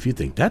said, "If you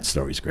think that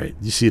story's great,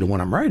 you see the one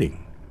I'm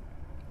writing."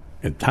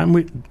 At the time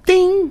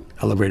ding,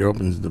 elevator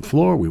opens the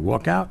floor, we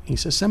walk out. He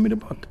says, "Send me the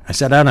book." I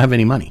said, "I don't have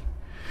any money."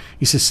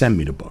 He says, "Send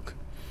me the book."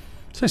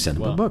 So I sent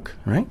him the book,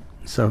 right?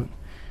 So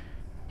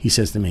he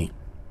says to me,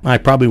 "I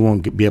probably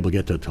won't be able to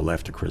get to it till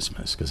after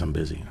Christmas because I'm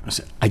busy." I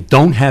said, "I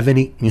don't have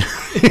any."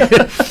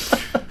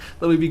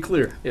 Let me be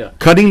clear. Yeah.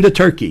 Cutting the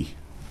turkey.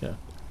 Yeah.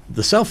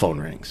 The cell phone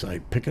rings. I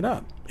pick it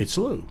up. It's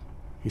Lou.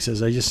 He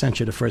says, "I just sent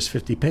you the first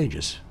 50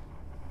 pages.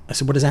 I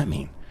said, "What does that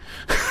mean?"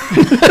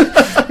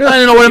 I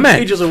didn't know what it meant.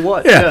 Pages of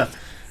what? Yeah.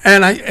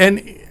 And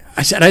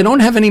I said, "I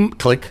don't have any."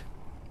 Click.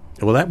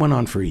 Well, that went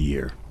on for a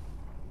year.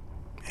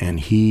 And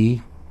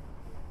he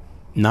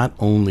not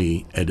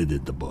only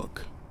edited the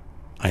book,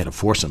 I had to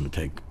force him to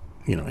take,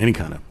 any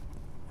kind of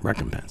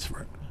recompense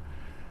for it,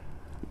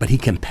 but he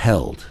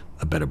compelled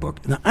a better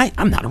book. Now,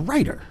 I'm not a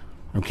writer,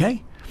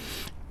 okay?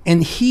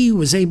 And he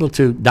was able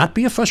to not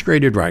be a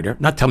frustrated writer,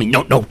 not tell me,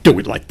 no, do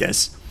it like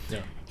this.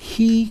 Yeah.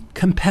 He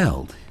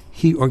compelled.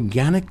 He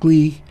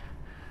organically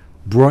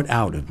brought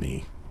out of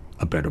me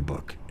a better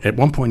book. At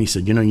one point he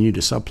said, "You need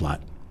a subplot."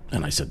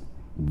 And I said,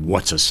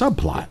 "What's a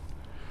subplot?"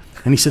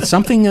 And he said,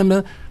 "Something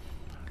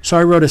So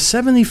I wrote a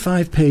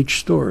 75-page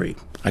story.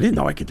 I didn't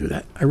know I could do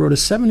that. I wrote a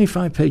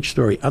 75-page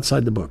story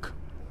outside the book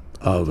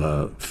of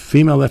a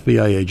female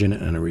FBI agent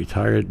and a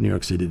retired New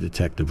York City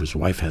detective whose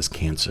wife has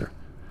cancer.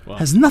 Wow.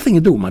 Has nothing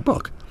to do with my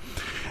book.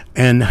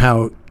 And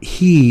how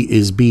he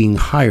is being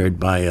hired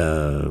by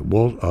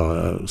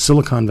a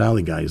Silicon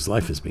Valley guy whose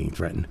life is being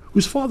threatened,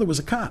 whose father was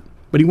a cop.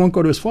 But he won't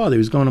go to his father.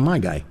 He's going to my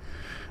guy.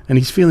 And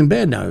he's feeling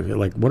bad now.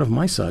 Like, what if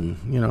my son,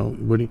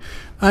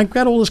 I've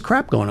got all this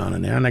crap going on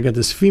in there. And I got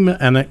this female,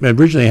 and I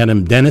originally had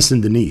him Dennis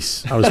and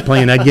Denise. I was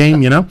playing that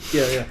game,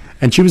 Yeah.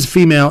 And she was a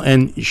female,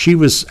 and she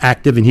was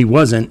active, and he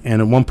wasn't.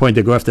 And at one point,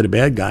 they go after the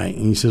bad guy,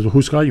 and he says, "Well,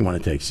 whose car do you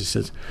want to take?" She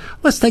says,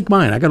 "Let's take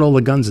mine. I got all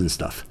the guns and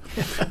stuff."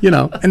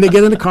 And they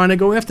get in the car, and they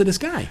go after this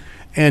guy.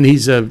 And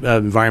he's an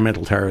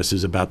environmental terrorist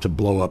who's about to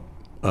blow up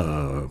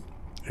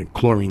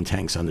chlorine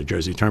tanks on the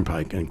Jersey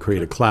Turnpike and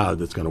create a cloud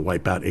that's going to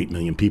wipe out 8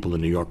 million people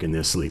in New York in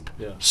their sleep.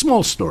 Yeah.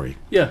 Small story.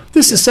 Yeah.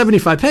 This is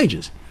 75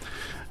 pages.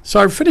 So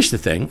I finished the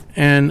thing,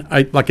 and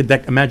I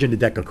imagine a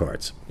deck of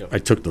cards. Yep. I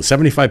took the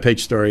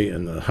 75-page story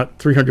and the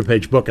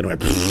 300-page book, and I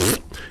went,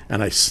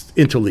 and I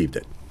interleaved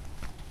it.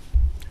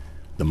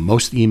 The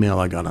most email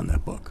I got on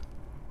that book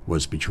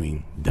was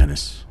between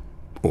Dennis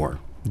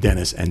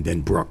and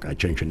then Brooke. I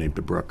changed her name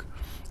to Brooke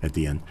at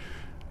the end.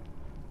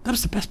 That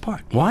was the best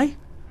part. Why?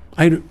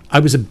 I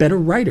was a better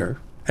writer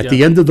at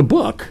the end of the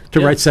book to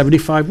write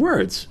 75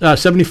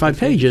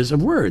 pages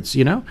of words,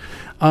 and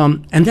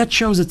that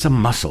shows it's a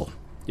muscle.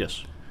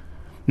 Yes.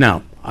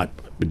 Now,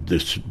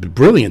 this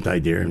brilliant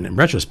idea, in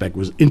retrospect,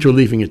 was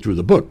interleaving it through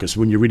the book, because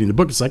when you're reading the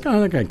book, it's like,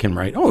 oh, that guy can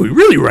write. Oh, he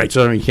really writes.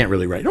 Oh, he can't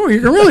really write. Oh, he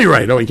can really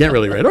write. Oh, he can't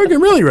really write. Oh, he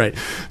can really write.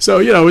 So,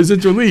 it was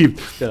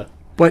interleaved. Yeah.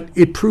 But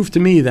it proved to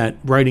me that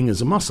writing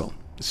is a muscle.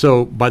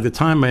 So by the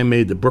time I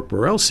made the Brooke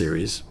Burrell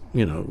series,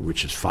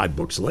 which is 5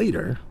 books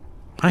later,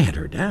 I had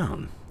her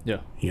down. Yeah.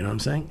 You know what I'm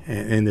saying?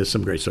 And there's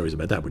some great stories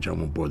about that, which I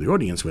won't bore the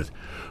audience with.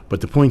 But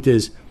the point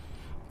is,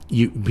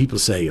 people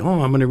say,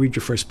 "Oh, I'm going to read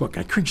your first book."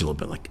 I cringe a little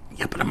bit, like,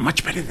 yeah, but I'm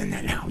much better than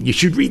that now. You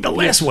should read the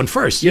last one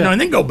first,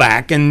 and then go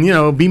back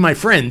and, be my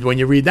friend when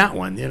you read that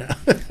one,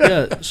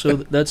 Yeah, so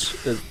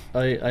that's,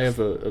 I have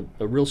a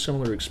real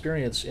similar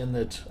experience in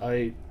that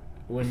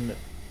when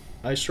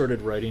I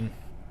started writing,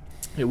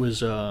 it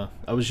was I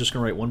was just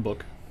going to write one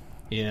book,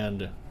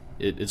 and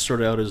it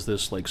started out as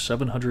this like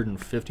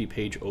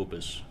 750-page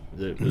opus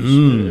that was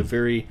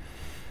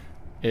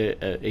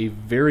a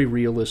very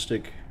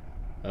realistic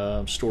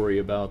story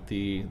about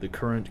the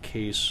current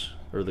case,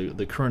 or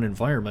the current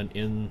environment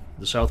in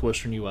the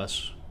southwestern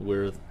U.S.,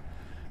 where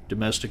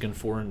domestic and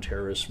foreign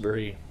terrorists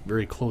very,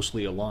 very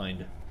closely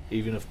aligned,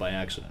 even if by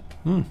accident.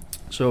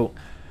 So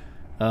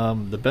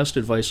the best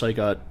advice I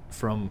got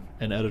from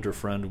an editor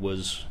friend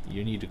was,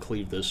 you need to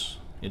cleave this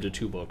into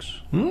 2 books.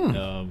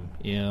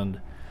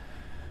 And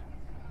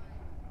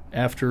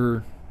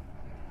after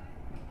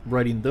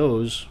writing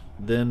those,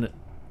 then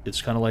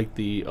it's kind of like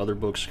the other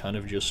books kind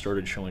of just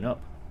started showing up.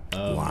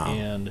 Wow.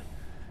 And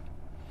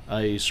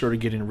I started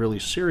getting really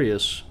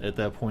serious at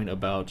that point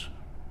about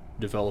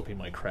developing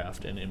my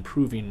craft and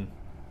improving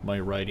my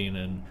writing,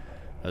 and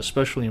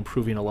especially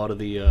improving a lot of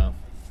the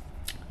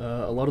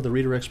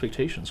reader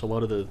expectations, a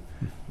lot of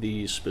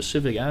the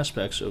specific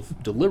aspects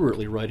of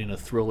deliberately writing a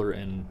thriller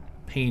and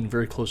paying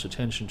very close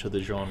attention to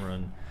the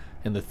genre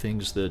and the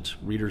things that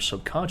readers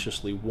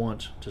subconsciously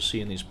want to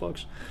see in these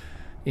books.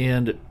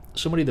 And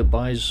somebody that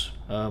buys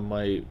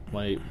my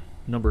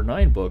number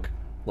 9 book,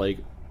 like,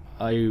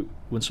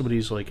 when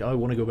somebody's like, I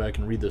want to go back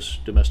and read this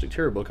domestic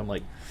terror book, I'm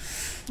like,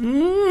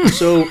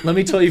 so let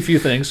me tell you a few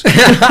things.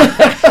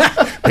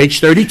 Page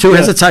 32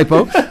 has a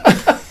typo.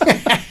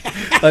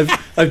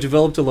 I've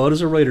developed a lot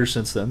as a writer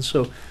since then,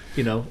 so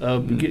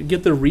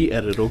get the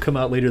re-edit. It'll come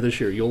out later this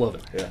year. You'll love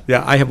it.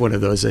 Yeah, I have one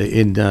of those.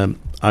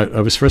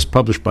 I was first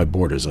published by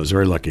Borders. I was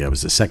very lucky. I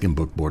was the second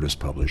book Borders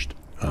published,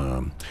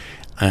 and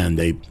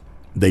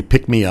they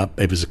picked me up.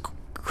 It was a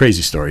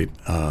crazy story,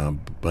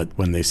 but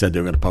when they said they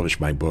were going to publish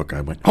my book,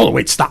 I went, "Oh,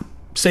 wait, stop!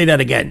 Say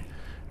that again."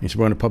 He said,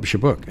 "We're going to publish a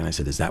book," and I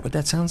said, "Is that what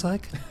that sounds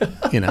like?"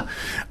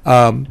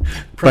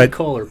 Prank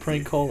caller.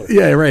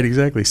 Yeah, right,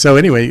 exactly. So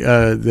anyway,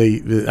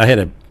 I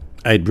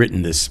had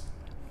written this.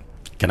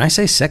 Can I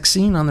say sex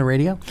scene on the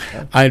radio?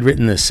 Yeah. I had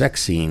written this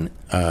sex scene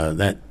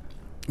that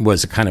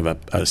was a kind of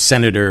a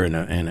senator and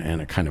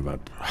a kind of a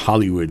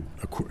Hollywood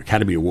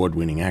Academy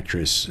Award-winning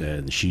actress.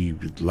 She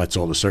lets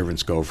all the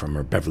servants go from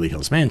her Beverly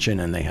Hills mansion,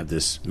 and they have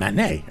this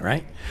matinee,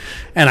 right?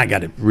 And I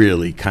got it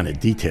really kind of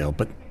detailed,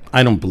 but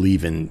I don't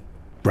believe in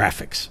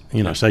graphics,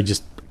 so I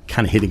just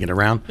kind of hitting it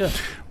around. Yeah.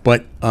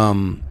 But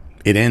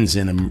it ends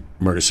in a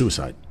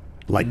murder-suicide,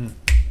 like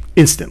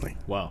instantly.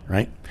 Wow.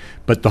 Right?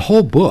 But the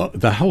whole book,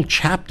 the whole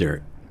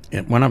chapter,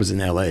 when I was in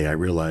L.A., I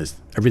realized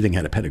everything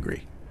had a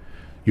pedigree.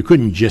 You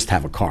couldn't just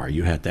have a car.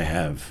 You had to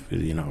have,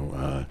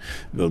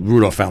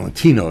 Rudolph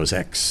Valentino's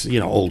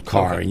old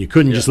car. Okay. And you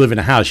couldn't just live in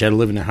a house. You had to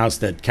live in a house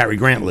that Cary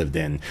Grant lived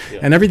in. Yeah.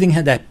 And everything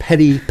had that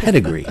petty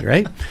pedigree,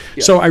 right?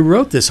 Yeah. So I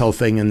wrote this whole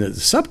thing, and the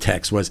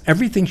subtext was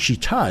everything she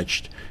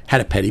touched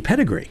had a petty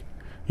pedigree.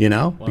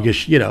 Wow.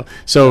 Because,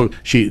 so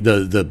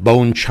the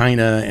bone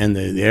china and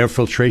the air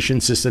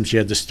filtration system, she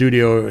had the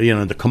studio,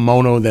 the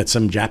kimono that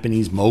some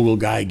Japanese mogul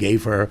guy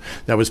gave her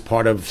that was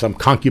part of some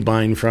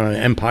concubine from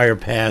Empire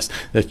past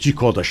that she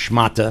called a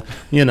shmata,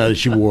 that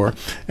she wore,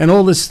 and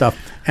all this stuff.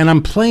 And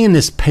I'm playing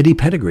this petty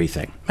pedigree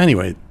thing.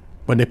 Anyway,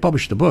 when they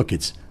published the book,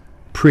 it's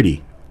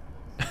pretty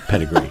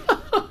pedigree.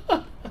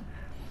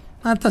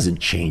 That doesn't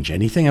change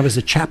anything. It was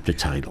a chapter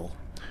title.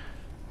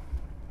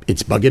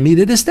 It's bugging me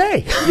to this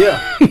day. Yeah.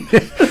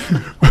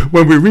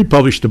 When we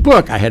republished the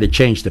book, I had to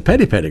change the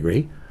petty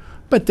pedigree,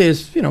 but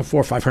there's 400,000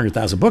 or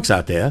 500,000 books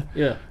out there,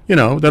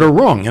 that are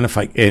wrong. And if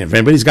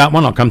anybody's got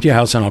one, I'll come to your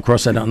house and I'll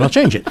cross that out and I'll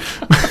change it.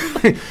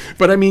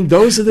 But I mean,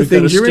 those are the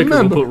things you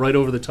remember. We'll put right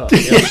over the top.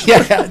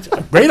 Yeah,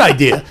 great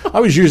idea. I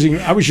was using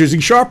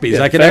Sharpies.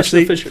 I could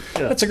actually.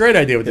 That's a great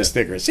idea with the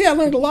stickers. See, I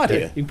learned a lot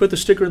here. You can put the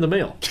sticker in the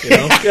mail.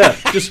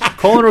 Just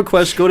call and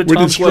request. Go to with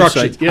Tom's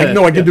website.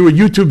 I can do a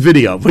YouTube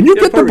video. When you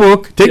get the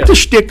book, take the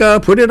sticker,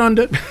 put it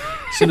under.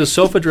 Send a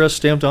self-addressed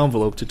stamped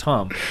envelope to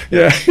Tom.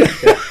 Yeah.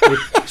 With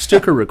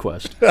sticker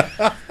request.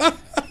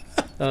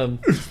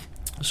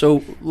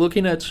 So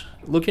looking at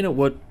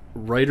what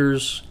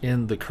writers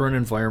in the current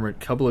environment,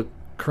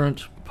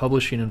 current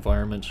publishing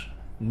environment,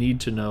 need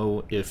to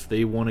know if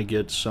they want to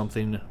get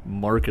something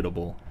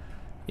marketable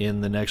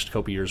in the next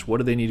couple years, what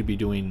do they need to be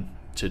doing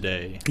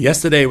today?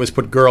 Yesterday was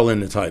put girl in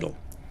the title.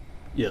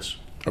 Yes.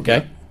 Okay?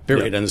 Yeah.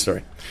 Period. End of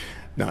story.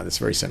 No, that's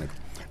very cynical.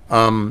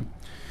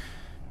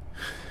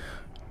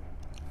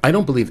 I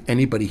don't believe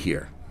anybody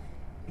here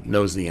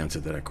knows the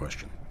answer to that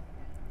question.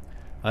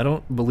 I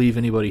don't believe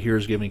anybody here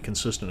is giving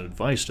consistent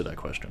advice to that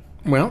question.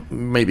 Well,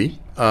 maybe.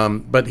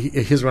 But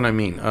here's what I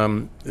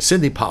mean.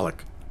 Sidney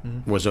Pollack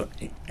was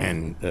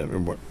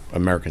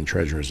American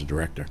Treasure as a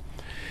director.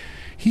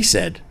 He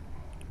said,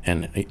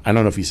 and I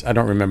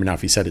don't remember now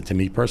if he said it to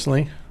me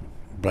personally,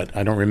 but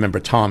I don't remember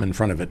Tom in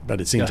front of it,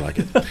 but it seems like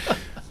it.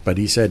 But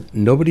he said,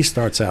 nobody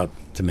starts out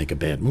to make a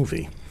bad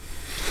movie.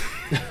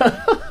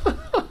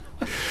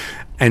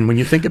 And when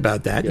you think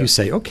about that, you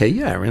say, okay,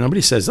 yeah. And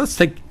nobody says, let's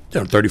take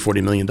 $30,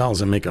 $40 million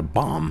and make a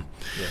bomb.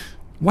 Yeah.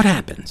 What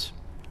happens?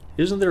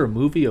 Isn't there a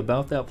movie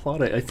about that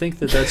plot? I think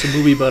that's a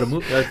movie about a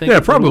movie. Yeah,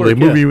 probably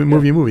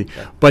movie.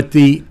 Yeah. But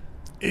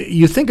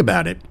you think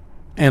about it.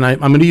 and I'm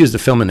going to use the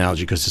film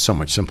analogy because it's so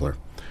much simpler.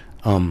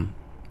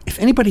 If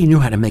anybody knew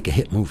how to make a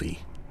hit movie,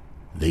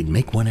 they'd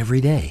make one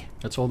every day.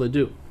 That's all they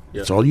do.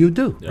 Yeah. That's all you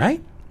do,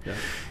 right? Yeah.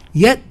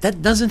 Yet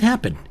that doesn't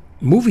happen.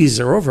 Movies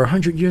are over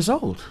 100 years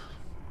old.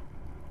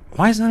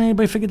 Why hasn't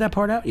anybody figured that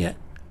part out yet?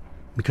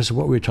 Because of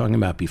what we were talking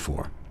about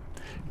before.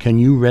 Can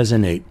you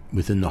resonate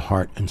within the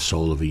heart and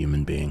soul of a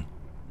human being?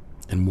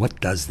 And what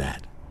does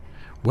that?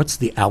 What's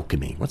the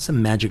alchemy? What's the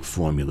magic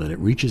formula that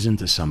reaches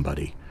into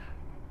somebody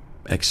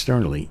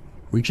externally,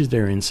 reaches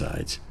their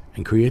insides,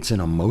 and creates an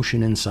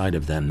emotion inside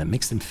of them that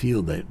makes them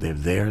feel that they're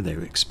there,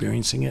 they're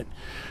experiencing it,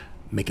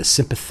 make a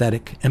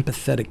sympathetic,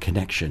 empathetic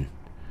connection?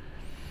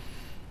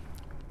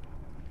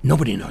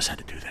 Nobody knows how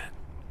to do that.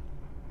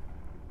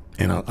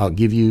 And I'll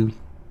give you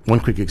one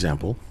quick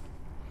example.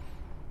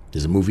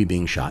 There's a movie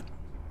being shot.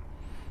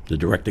 The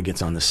director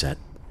gets on the set.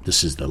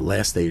 This is the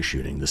last day of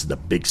shooting. This is the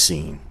big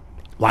scene.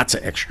 Lots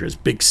of extras,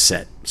 big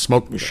set,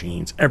 smoke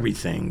machines,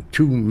 everything,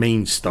 2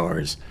 main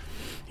stars.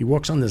 He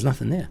walks on, there's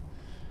nothing there.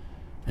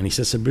 And he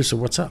says to Bruce,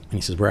 what's up? And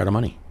he says, we're out of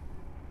money.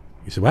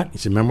 He said, what? He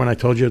said, remember when I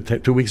told you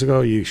 2 weeks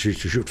ago you should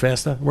shoot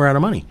faster? We're out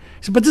of money.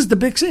 He said, but this is the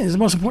big scene. This is the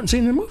most important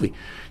scene in the movie.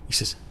 He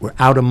says, we're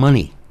out of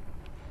money.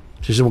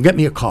 She said, well, get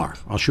me a car.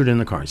 I'll shoot it in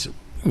the car. He said,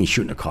 what do you mean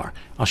shoot in a car?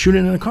 I'll shoot it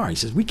in a car. He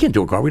says, we can't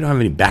do a car. We don't have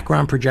any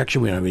background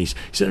projection. We don't have any. He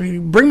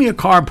said, bring me a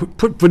car,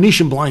 put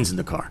Venetian blinds in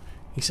the car.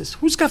 He says,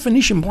 who's got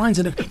Venetian blinds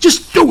in the car?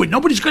 Just do it.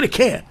 Nobody's going to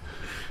care.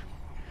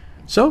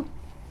 So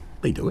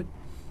they do it.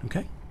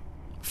 Okay.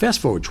 Fast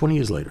forward 20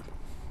 years later.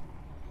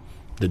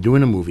 They're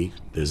doing a movie.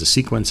 There's a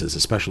sequence. There's a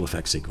special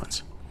effects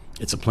sequence.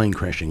 It's a plane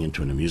crashing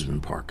into an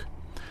amusement park.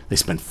 They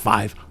spent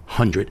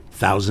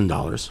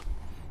 $500,000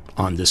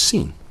 on this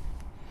scene.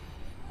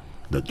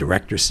 The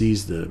director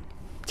sees the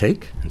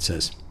take and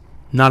says,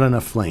 not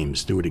enough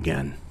flames, do it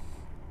again.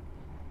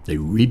 They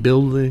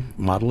rebuild the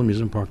model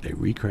amusement park, they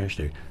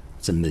recrash,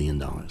 it's $1 million.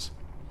 I'm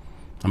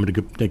going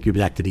to take you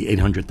back to the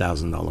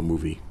 $800,000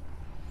 movie,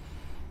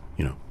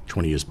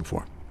 20 years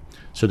before.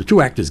 So the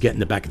 2 actors get in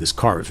the back of this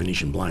car with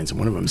Venetian blinds, and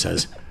one of them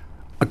says,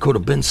 I could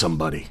have been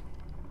somebody.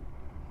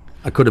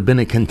 I could have been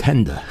a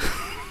contender.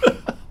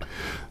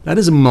 That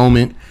is a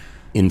moment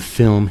in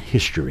film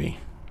history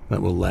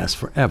that will last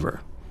forever.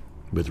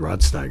 With Rod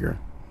Steiger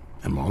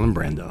and Marlon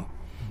Brando,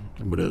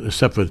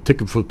 except for the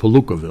Ticket for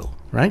Palookaville,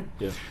 right?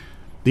 Yeah.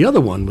 The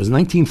other one was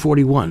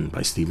 1941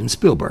 by Steven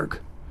Spielberg.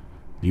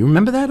 Do you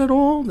remember that at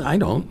all? I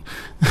don't.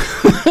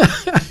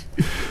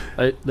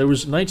 There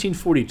was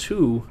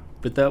 1942,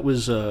 but that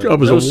was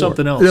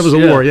something else. That was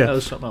a war, yeah. That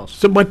was something else.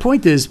 So my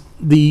point is,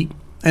 the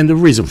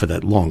reason for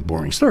that long,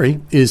 boring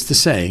story is to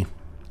say,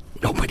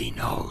 nobody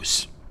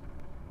knows.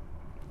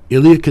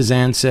 Elia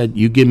Kazan said,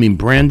 you give me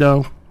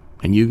Brando,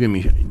 and you give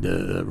me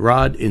the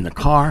Rod in the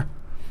car,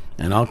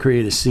 and I'll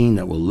create a scene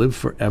that will live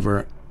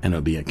forever, and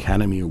it'll be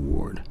Academy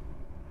Award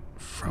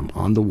from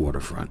On the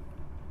Waterfront,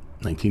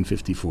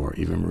 1954,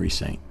 Eva Marie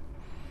Saint.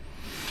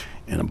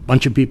 And a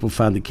bunch of people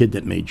found the kid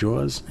that made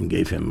Jaws and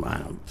gave him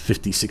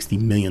 $50-60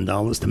 million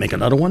to make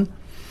another one,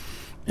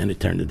 and it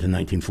turned into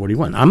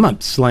 1941. I'm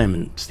not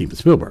slamming Steven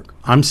Spielberg.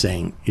 I'm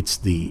saying it's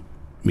the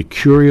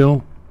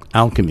mercurial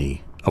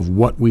alchemy of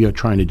what we are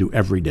trying to do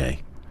every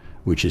day,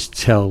 which is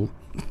tell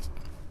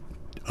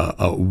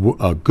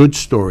a good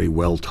story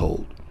well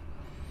told.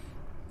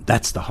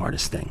 That's the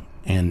hardest thing.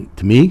 And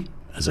to me,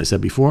 as I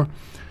said before,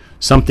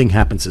 something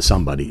happens to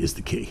somebody is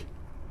the key.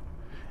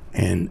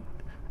 And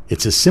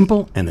it's as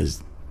simple and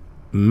as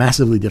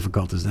massively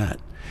difficult as that.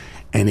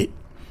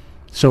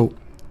 So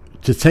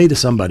to say to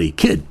somebody,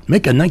 kid,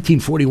 make a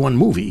 1941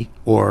 movie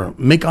or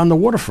make On the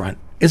Waterfront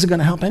isn't going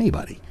to help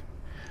anybody.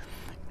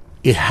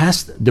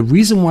 The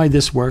reason why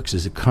this works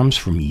is it comes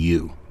from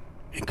you.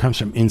 It comes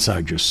from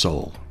inside your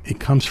soul. It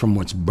comes from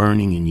what's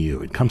burning in you.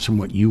 It comes from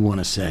what you want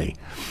to say.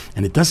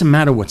 And it doesn't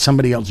matter what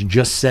somebody else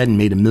just said and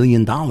made $1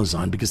 million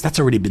on, because that's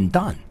already been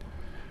done.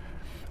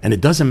 And it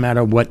doesn't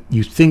matter what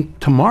you think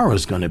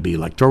tomorrow's going to be,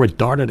 like throw a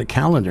dart at a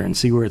calendar and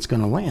see where it's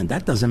going to land.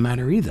 That doesn't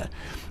matter either.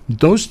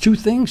 Those 2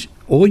 things,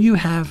 all you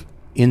have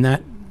in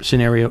that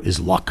scenario is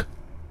luck.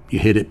 You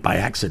hit it by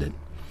accident.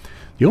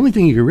 The only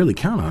thing you can really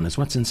count on is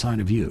what's inside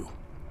of you.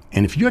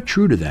 And if you're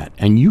true to that,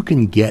 and you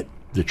can get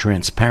the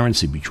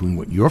transparency between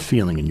what you're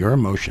feeling and your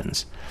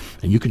emotions,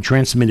 and you can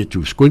transmit it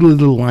through squiggly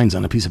little lines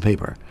on a piece of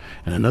paper,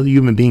 and another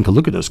human being can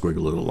look at those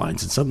squiggly little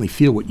lines and suddenly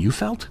feel what you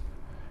felt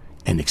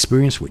and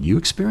experience what you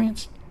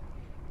experienced,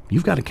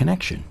 you've got a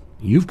connection.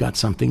 You've got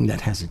something that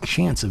has a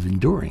chance of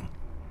enduring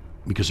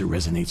because it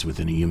resonates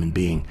within a human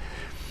being.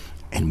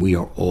 And we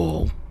are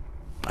all,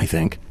 I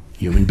think,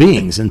 human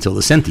beings until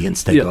the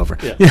sentients take over.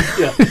 Yeah.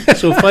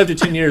 So 5 to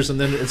 10 years,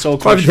 and then it's all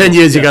 5 to 10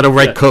 years, you got to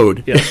write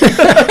code. Yeah.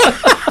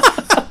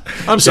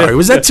 I'm sorry.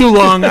 Was that too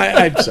long?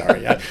 I'm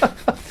sorry.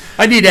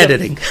 I need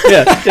editing.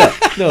 Yeah.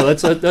 No,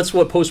 that's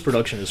what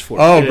post-production is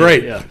for. Oh,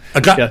 great. Yeah.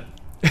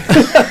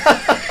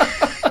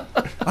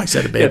 I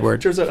said a bad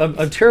word. Turns out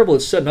I'm terrible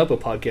at setting up a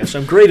podcast.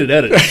 I'm great at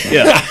editing.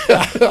 Yeah.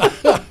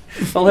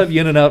 I'll have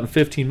you in and out in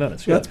 15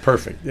 minutes. Yeah. That's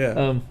perfect.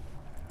 Yeah.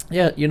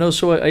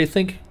 So I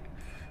think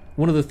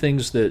one of the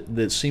things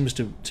that seems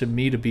to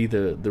me to be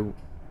the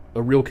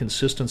a real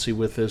consistency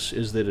with this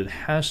is that it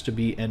has to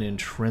be an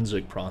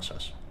intrinsic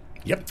process.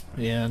 Yep.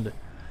 And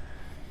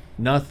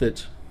not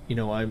that,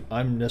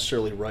 I'm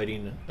necessarily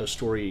writing a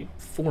story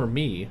for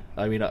me.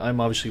 I mean, I'm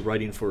obviously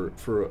writing for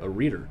a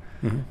reader,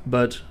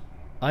 but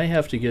I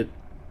have to get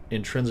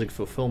intrinsic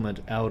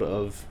fulfillment out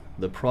of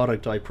the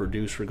product I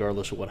produce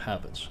regardless of what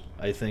happens.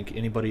 I think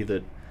anybody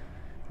that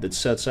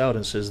sets out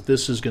and says,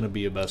 this is going to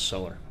be a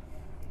bestseller,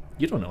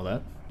 you don't know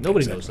that.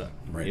 Nobody knows that.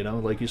 Right.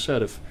 Like you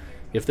said,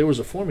 if there was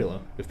a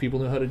formula, if people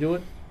knew how to do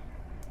it,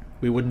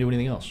 we wouldn't do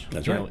anything else.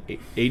 That's right.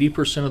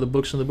 80% of the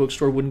books in the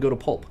bookstore wouldn't go to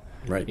pulp.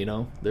 Right.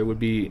 There would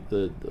be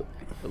the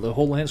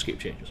whole landscape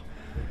changes.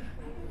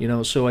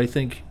 So I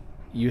think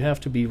you have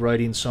to be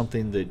writing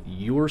something that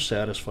you're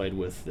satisfied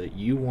with, that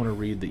you want to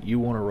read, that you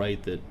want to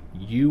write, that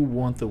you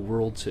want the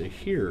world to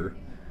hear,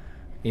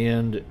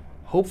 and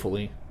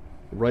hopefully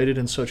write it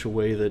in such a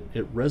way that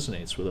it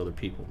resonates with other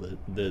people,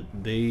 that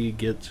they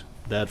get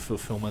that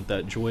fulfillment,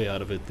 that joy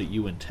out of it that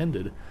you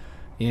intended.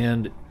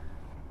 And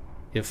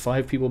if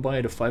 5 people buy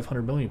it, if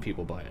 500 million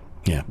people buy it.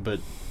 Yeah.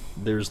 But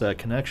there's that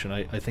connection.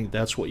 I think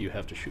that's what you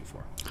have to shoot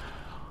for.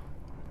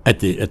 At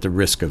the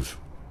risk of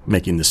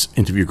making this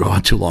interview go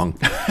on too long,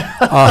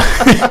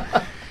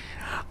 I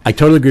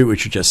totally agree with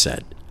what you just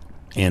said.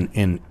 And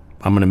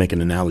I'm going to make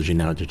an analogy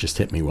now that just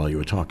hit me while you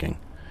were talking.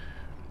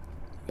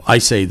 I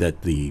say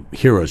that the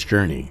hero's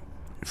journey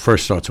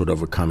first starts with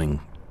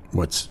overcoming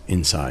what's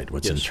inside,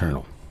 what's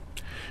internal.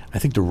 I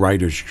think the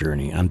writer's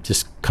journey, I'm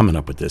just coming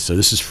up with this, so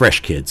this is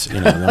fresh, kids.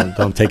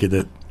 Don't take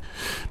it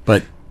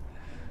but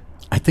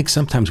I think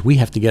sometimes we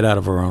have to get out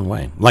of our own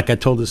way. Like I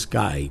told this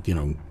guy,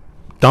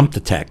 dump the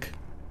tech,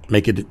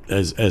 make it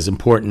as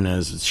important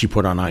as she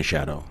put on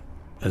eyeshadow.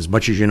 As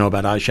much as you know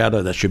about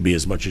eyeshadow, that should be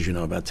as much as you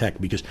know about tech,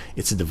 because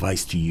it's a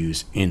device to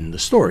use in the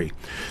story.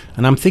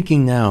 And I'm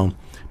thinking now,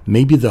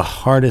 maybe the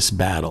hardest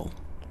battle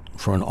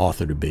for an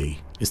author to be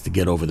is to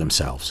get over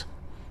themselves,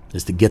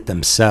 is to get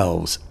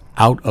themselves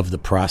out of the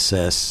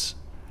process.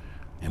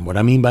 And what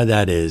I mean by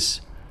that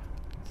is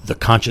the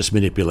conscious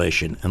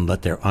manipulation, and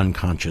let their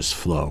unconscious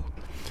flow.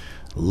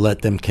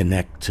 Let them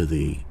connect to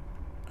and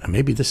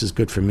maybe this is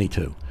good for me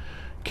too,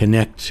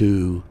 connect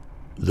to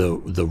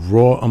the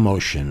raw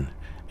emotion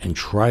and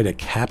try to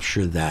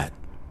capture that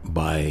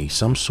by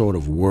some sort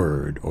of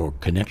word or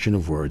connection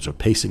of words or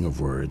pacing of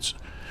words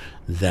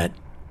that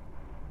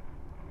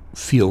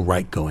feel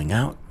right going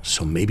out,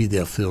 so maybe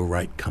they'll feel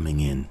right coming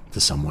in to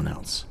someone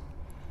else.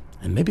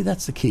 And maybe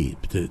that's the key,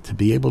 to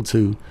be able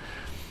to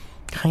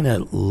kind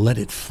of let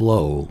it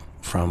flow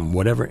from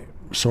whatever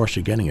source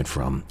you're getting it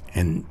from,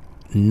 and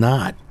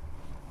not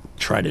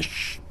try to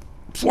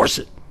force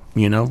it,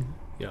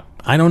 Yeah.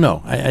 I don't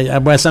know.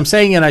 As I'm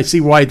saying it, I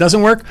see why it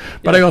doesn't work,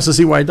 but I also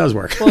see why it does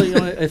work.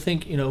 Well, I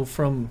think,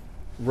 from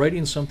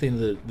writing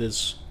something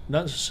that's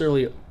not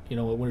necessarily,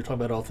 when we were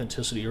talking about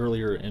authenticity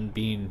earlier and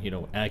being,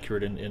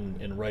 accurate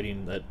in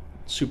writing that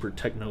super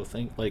techno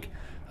thing, like,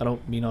 I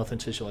don't mean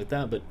authenticity like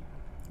that, but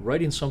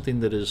writing something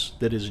that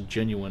is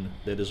genuine,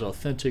 that is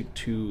authentic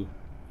to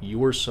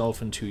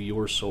yourself and to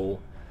your soul,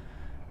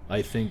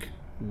 I think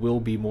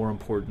will be more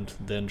important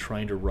than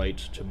trying to write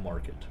to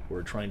market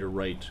or trying to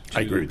write to,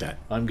 I agree with that.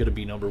 I'm going to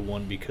be number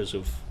one because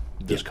of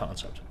this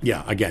concept.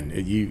 Yeah, again,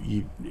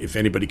 you if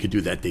anybody could do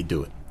that, they'd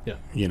do it.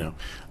 Yeah.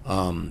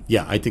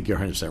 I think you're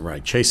 100%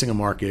 right. Chasing a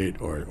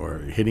market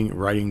or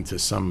writing to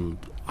some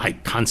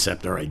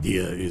concept or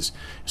idea is,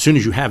 as soon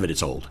as you have it,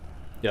 it's old.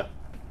 Yeah.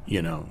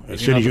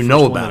 As soon as you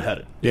know about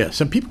it. Yeah.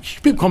 Some people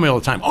call me all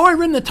the time. Oh, I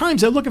read in the Times.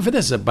 They're looking for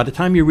this. By the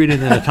time you read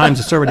it in the Times,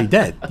 it's already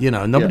dead.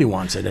 Nobody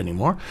wants it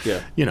anymore.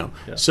 Yeah. Yeah.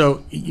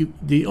 So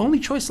the only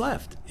choice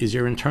left is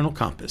your internal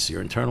compass,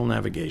 your internal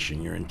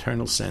navigation, your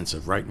internal sense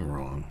of right and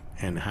wrong,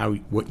 and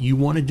what you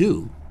want to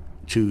do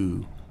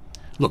to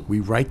look.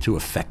 We write to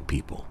affect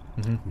people.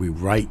 Mm-hmm. We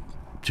write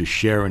to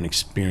share an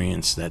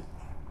experience that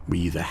we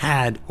either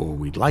had or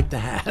we'd like to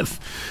have.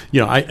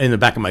 In the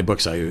back of my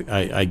books,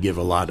 I give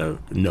a lot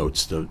of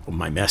notes to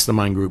my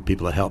mastermind group,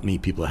 people that help me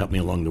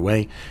along the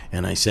way.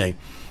 And I say,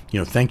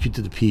 thank you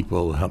to the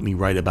people who helped me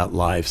write about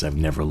lives I've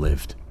never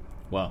lived.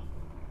 Wow.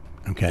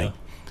 Okay? Yeah.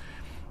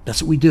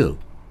 That's what we do.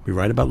 We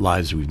write about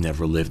lives we've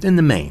never lived, in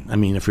the main. I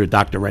mean, if you're a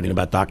doctor writing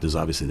about doctors,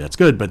 obviously that's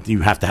good, but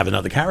you have to have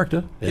another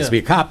character. It has to be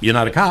a cop. You're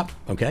not a cop,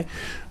 okay?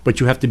 But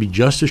you have to be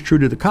just as true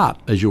to the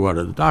cop as you are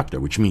to the doctor,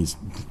 which means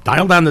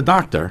dial down the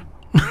doctor.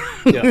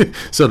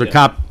 So the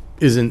cop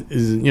isn't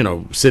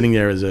sitting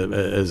there as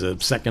a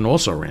second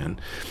also ran.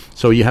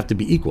 So you have to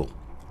be equal,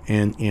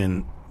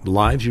 and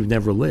lives you've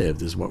never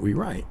lived is what we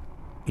write,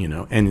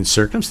 and in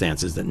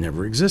circumstances that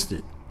never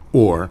existed,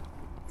 or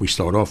we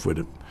start off with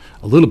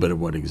a little bit of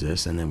what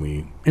exists and then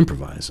we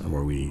improvise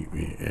or we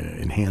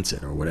enhance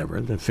it or whatever,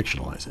 then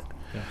fictionalize it.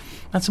 Yeah.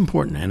 That's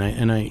important,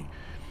 and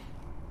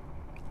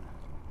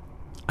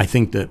I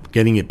think that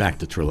getting it back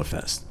to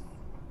THRILLERFEST,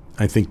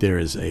 I think there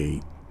is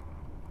a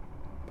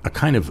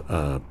kind of,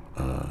 I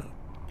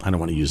don't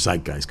want to use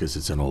zeitgeist because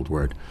it's an old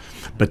word,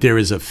 but there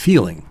is a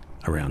feeling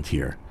around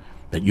here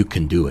that you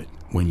can do it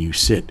when you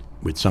sit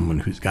with someone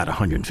who's got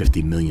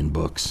 150 million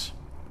books,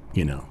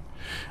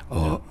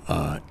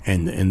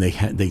 and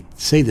they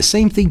say the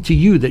same thing to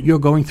you that you're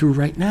going through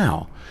right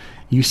now.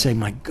 You say,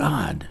 my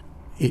God,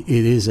 it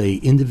is a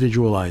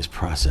individualized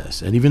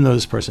process. And even though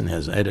this person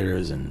has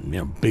editors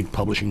and big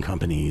publishing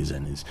companies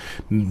and his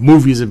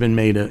movies have been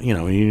made, you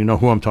know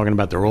who I'm talking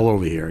about. They're all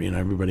over here.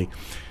 Everybody.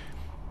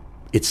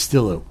 It's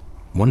still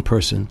one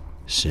person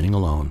sitting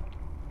alone,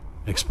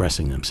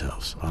 expressing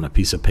themselves on a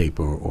piece of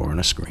paper or on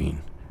a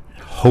screen,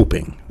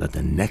 hoping that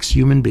the next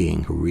human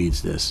being who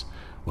reads this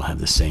will have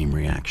the same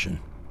reaction.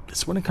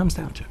 That's what it comes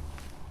down to.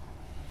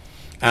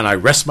 And I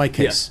rest my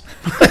case.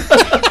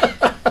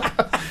 Yeah.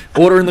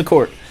 Order in the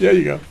court. There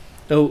you go.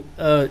 So,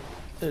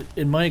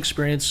 in my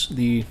experience,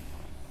 the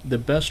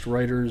best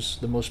writers,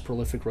 the most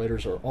prolific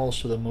writers, are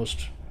also the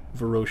most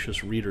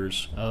ferocious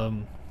readers.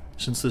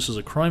 Since this is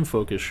a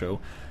crime-focused show,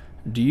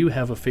 do you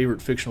have a favorite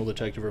fictional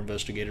detective or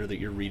investigator that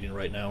you're reading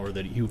right now or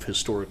that you've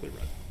historically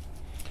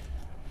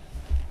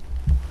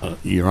read?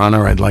 Your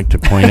Honor, I'd like to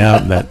point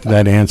out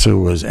that answer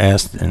was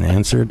asked and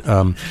answered.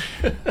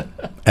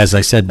 As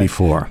I said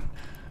before,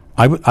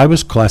 I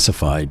was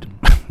classified,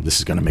 this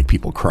is going to make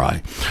people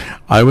cry,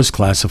 I was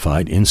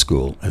classified in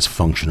school as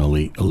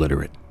functionally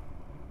illiterate.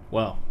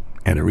 Wow.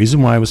 And the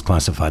reason why I was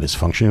classified as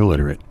functionally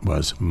illiterate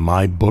was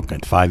my book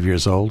at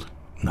 5th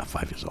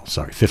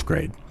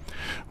grade,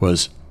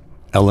 was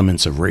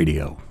Elements of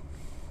Radio.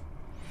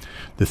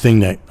 The thing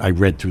that I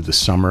read through the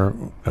summer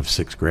of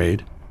 6th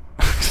grade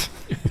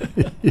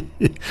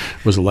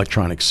was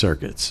electronic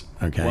circuits,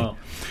 okay? Wow.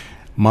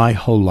 My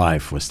whole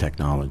life was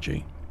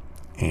technology,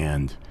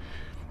 and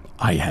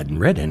I hadn't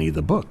read any of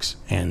the books.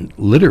 And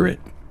literate,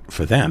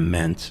 for them,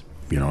 meant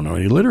you don't know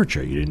any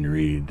literature. You didn't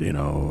read,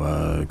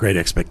 Great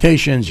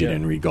Expectations. You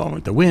didn't read Gone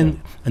with the Wind.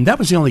 Yeah. And that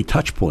was the only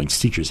touch points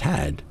teachers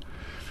had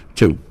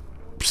to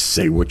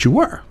say what you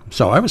were.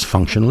 So I was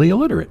functionally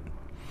illiterate.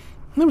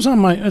 And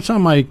it's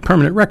on my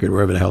permanent record,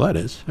 wherever the hell that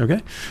is,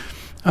 okay?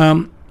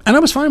 And I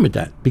was fine with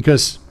that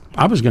because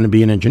I was going to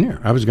be an engineer.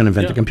 I was going to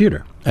invent a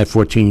computer. At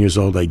 14 years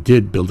old, I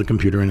did build a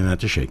computer in an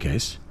attaché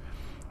case.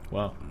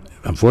 Wow.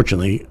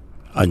 Unfortunately,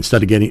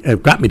 instead of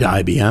it got me to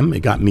IBM,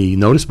 it got me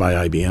noticed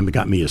by IBM, it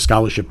got me a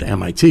scholarship to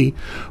MIT.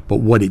 But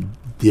what it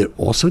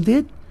also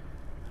did,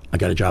 I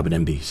got a job at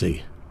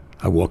NBC.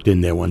 I walked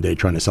in there one day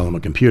trying to sell them a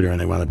computer, and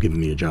they wound up giving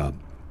me a job.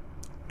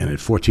 And at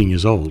 14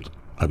 years old,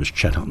 I was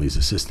Chet Huntley's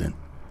assistant.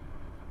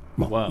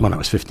 Well, when I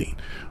was 15.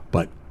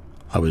 But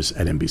I was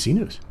at NBC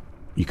News.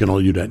 You can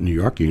only do that in New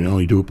York. You can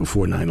only do it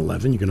before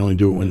 9/11. You can only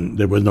do it when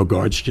there were no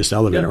guards, just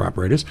elevator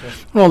operators. Yeah.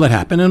 And all that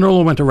happened, and it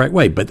all went the right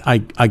way. But I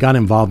got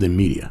involved in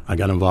media. I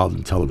got involved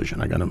in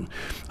television. I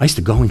used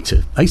to go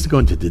into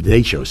the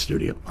Today Show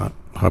studio. I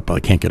hope I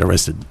can't get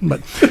arrested.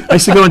 But I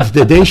used to go into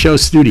the Today Show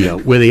studio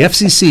where the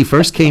FCC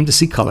first came to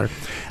see color.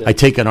 Yeah. I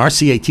take an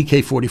RCA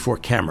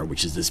TK44 camera,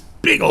 which is this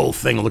big old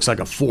thing. It looks like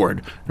a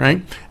Ford,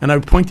 right? And I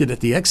would point it at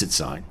the exit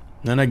sign.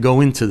 Then I go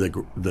into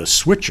the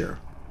switcher,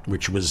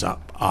 which was a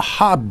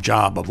hob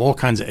job of all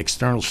kinds of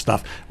external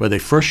stuff, where they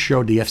first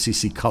showed the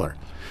FCC color.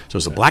 So it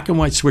was a black and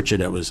white switcher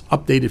that was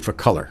updated for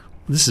color.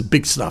 This is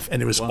big stuff,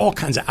 and it was all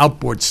kinds of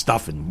outboard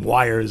stuff and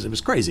wires. It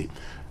was crazy. It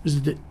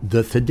was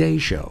the Today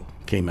Show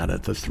came out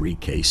at the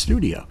 3K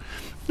studio.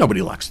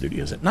 Nobody locked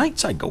studios at night,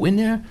 so I'd go in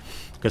there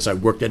because I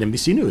worked at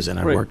NBC News, and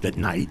I worked at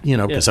night,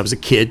 because I was a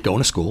kid going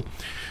to school.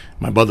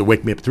 My mother would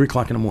wake me up at 3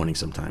 o'clock in the morning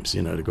sometimes,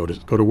 to go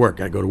to work.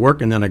 I go to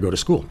work, and then I go to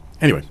school.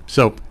 Anyway,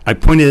 so I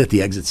pointed at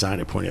the exit sign.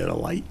 I pointed at a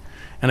light.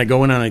 And I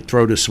go in and I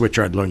throw the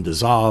switcher. I'd learn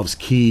dissolves,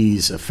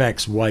 keys,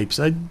 effects, wipes.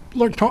 I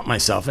taught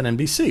myself at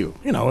NBC.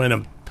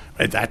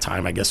 At that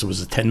time, I guess it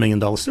was a $10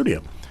 million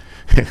studio.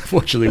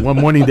 Fortunately, one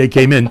morning they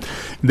came in.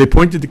 They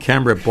pointed the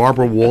camera at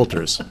Barbara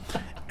Walters.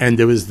 And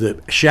there was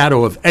the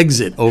shadow of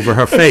exit over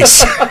her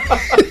face.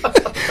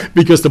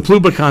 Because the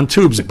Plubicon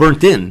tubes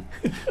burnt in.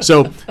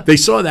 So they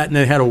saw that and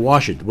they had to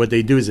wash it. What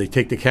they do is they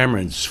take the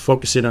camera and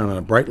focus it on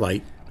a bright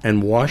light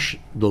and wash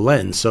the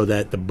lens so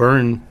that the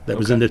burn that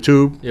was in the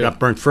tube got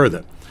burnt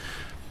further.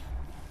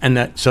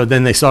 And so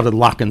then they started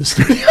locking the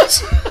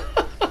studios.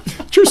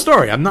 True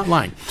story. I'm not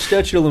lying.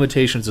 Statute of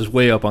limitations is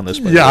way up on this.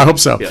 Yeah, I hope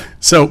so. Yeah.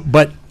 So,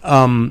 but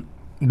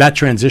that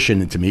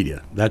transition into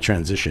media, that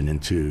transition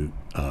into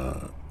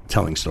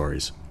telling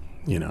stories,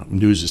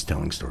 news is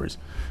telling stories.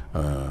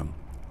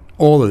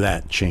 All of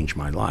that changed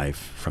my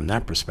life from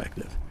that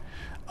perspective.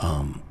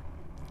 Can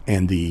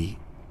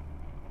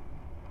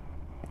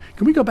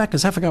we go back?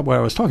 Because I forgot what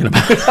I was talking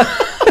about.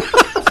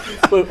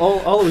 But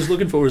all I was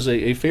looking for was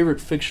a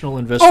favorite fictional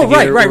investigator.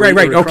 Oh,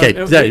 right.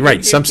 Okay,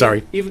 right. I'm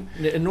sorry.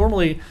 And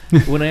normally,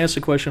 when I ask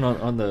a question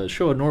on the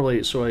show,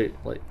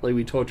 like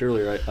we talked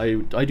earlier,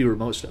 I do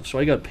remote stuff. So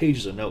I got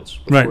pages of notes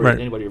before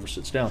anybody ever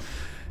sits down.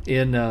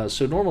 And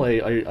so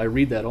normally I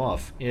read that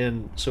off,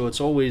 and so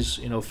it's always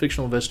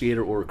fictional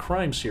investigator or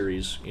crime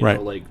series,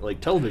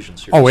 like television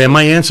series. Oh, and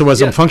my answer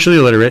was I'm functionally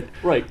illiterate.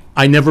 Right.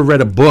 I never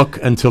read a book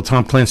until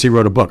Tom Clancy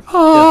wrote a book.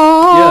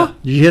 Yeah.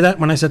 Did you hear that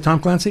when I said Tom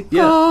Clancy?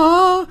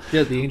 Yeah.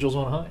 Yeah, The Angels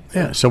on High.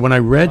 Yeah. So when I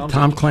read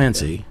Tom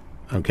Clancy,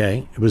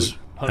 it was,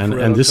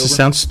 and this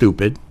sounds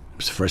stupid. It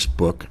was the first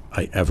book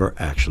I ever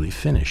actually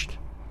finished.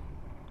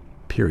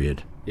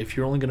 Period. if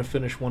you're only going to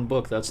finish one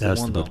book, that's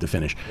the book to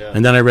finish. Yeah.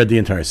 And then I read the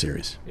entire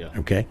series. Yeah.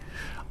 Okay?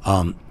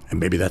 And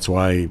maybe that's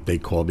why they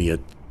call me a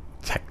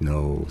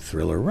techno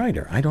thriller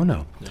writer. I don't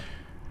know. Yeah.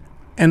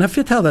 And if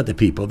you tell that to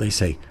people, they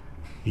say,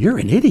 you're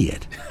an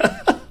idiot.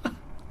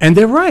 And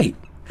they're right.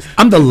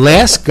 I'm the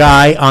last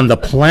guy on the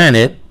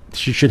planet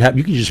should have.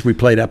 You can just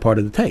replay that part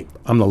of the tape.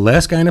 I'm the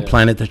last guy on the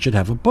planet that should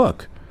have a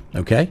book.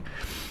 Okay?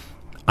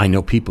 I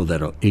know people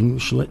that are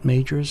English lit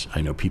majors.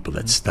 I know people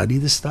that study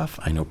this stuff.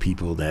 I know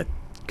people that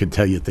can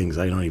tell you things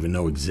I don't even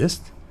know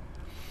exist.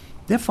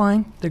 They're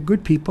fine. They're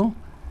good people.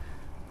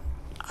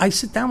 I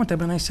sit down with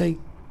them and I say,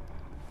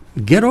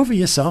 get over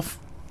yourself.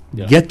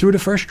 Yeah. Get through the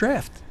first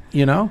draft,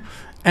 you know?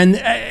 And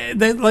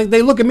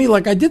they look at me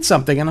like I did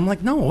something. And I'm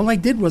like, no, all I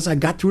did was I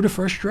got through the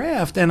first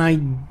draft and I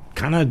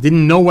kind of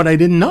didn't know what I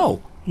didn't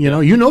know.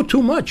 You know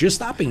too much. You're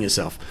stopping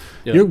yourself.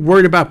 Yeah. You're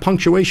worried about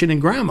punctuation and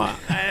grammar.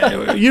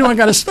 You don't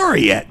got a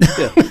story yet.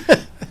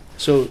 Yeah.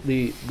 So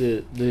the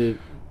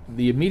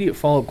immediate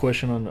follow-up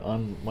question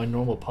on my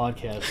normal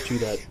podcast to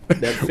that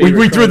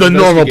we threw the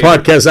normal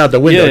podcast out the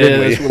window, didn't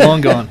we? It's long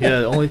gone.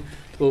 Yeah,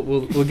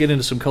 we'll get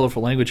into some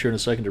colorful language here in a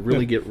second to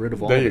really get rid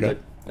of all of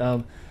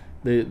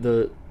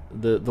it.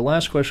 The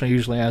last question I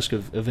usually ask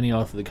of any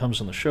author that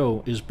comes on the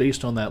show is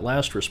based on that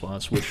last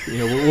response, which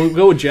we'll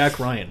go with Jack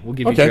Ryan. We'll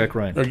give you Jack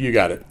Ryan. Oh, you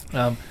got it.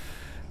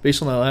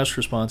 Based on that last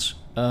response,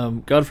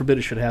 God forbid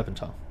it should happen,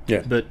 Tom.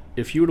 Yeah. But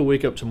if you were to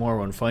wake up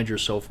tomorrow and find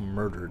yourself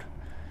murdered,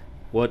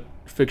 what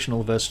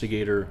fictional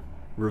investigator,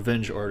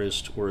 revenge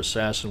artist, or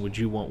assassin would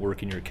you want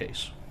working your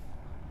case?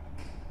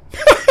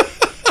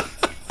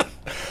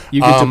 You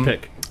get to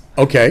pick.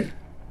 Okay.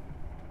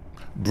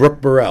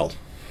 Brooke Burrell.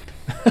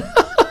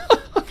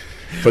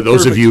 For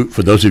those of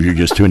you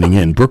just tuning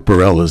in, Brooke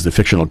Burrell is the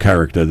fictional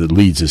character that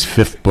leads his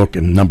 5th book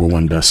and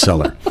 #1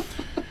 bestseller.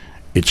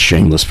 It's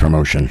shameless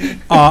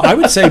promotion. I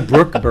would say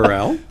Brooke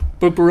Burrell.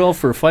 Brooke Burrell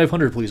for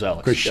 500, please,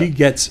 Alex.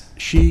 Because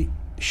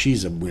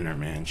she's a winner,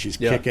 man. She's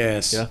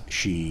kick-ass. Yeah.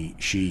 She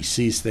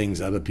sees things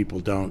other people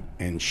don't,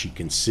 and she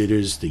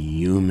considers the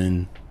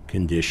human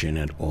condition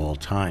at all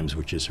times,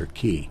 which is her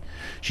key.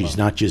 She's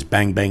not just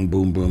bang, bang,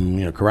 boom, boom,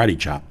 karate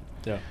chop.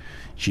 Yeah.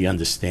 She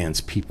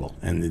understands people,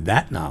 and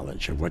that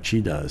knowledge of what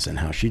she does and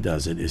how she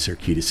does it is her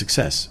key to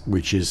success,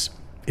 which is,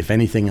 if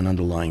anything, an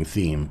underlying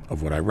theme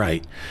of what I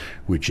write,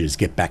 which is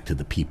get back to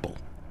the people.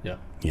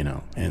 Yeah.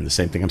 And the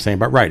same thing I'm saying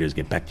about writers,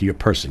 get back to your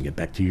person, get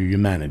back to your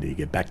humanity,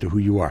 get back to who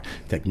you are.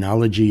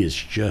 Technology is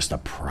just a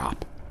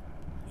prop,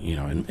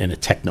 in a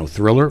techno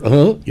thriller,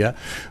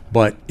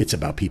 but it's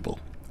about people.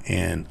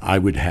 And I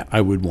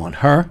would want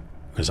her,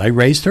 because I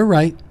raised her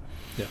right.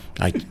 Yeah.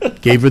 I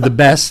gave her the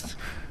best.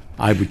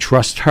 I would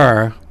trust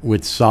her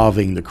with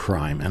solving the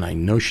crime, and I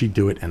know she'd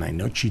do it, and I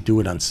know she'd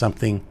do it on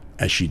something,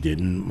 as she did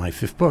in my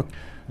 5th book,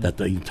 that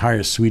the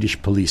entire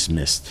Swedish police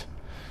missed.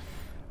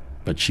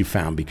 But she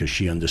found because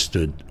she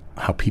understood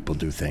how people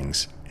do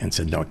things and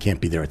said, no, it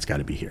can't be there, it's got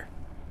to be here.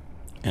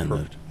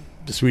 And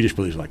the Swedish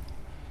police were like,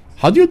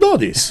 how do you know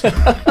this?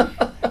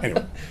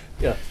 Anyway.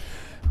 Yeah.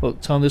 Well,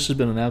 Tom, this has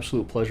been an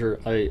absolute pleasure.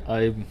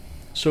 I'm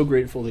so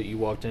grateful that you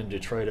walked in to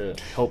try to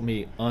help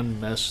me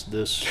unmess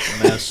this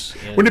mess.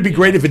 And, wouldn't it be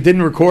great if it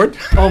didn't record?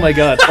 Oh my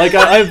God! Like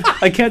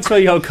I can't tell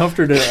you how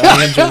comforted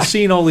I am just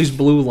seeing all these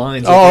blue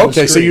lines. Oh,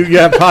 okay. So you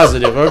have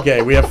positive.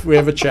 Okay, we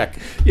have a check.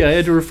 Yeah, I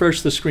had to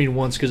refresh the screen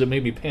once because it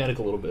made me panic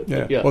a little bit.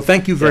 Yeah. Well,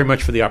 thank you very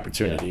much for the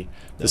opportunity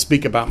to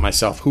speak about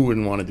myself. Who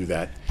wouldn't want to do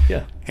that?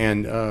 Yeah.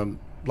 And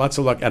lots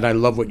of luck. And I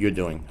love what you're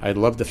doing. I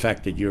love the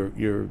fact that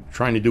you're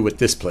trying to do what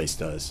this place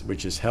does,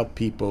 which is help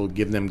people,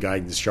 give them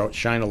guidance,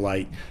 shine a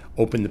light,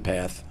 open the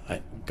path.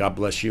 God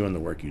bless you and the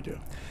work you do.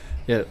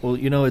 Yeah, well,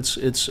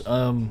 it's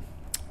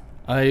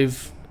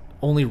I've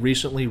only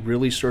recently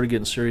really started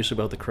getting serious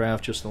about the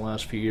craft just in the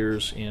last few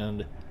years,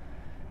 and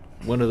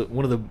one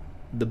of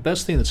the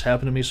best thing that's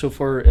happened to me so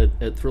far at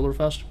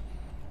THRILLERFest,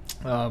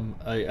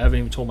 I haven't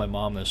even told my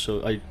mom this,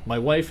 so my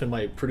wife and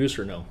my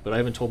producer know, but I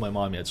haven't told my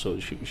mom yet,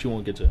 so she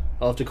won't get to.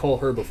 I'll have to call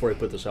her before I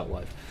put this out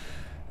live.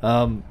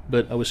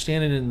 But I was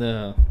standing in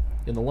the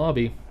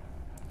lobby,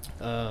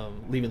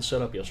 leaving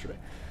setup yesterday.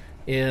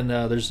 And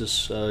there's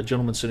this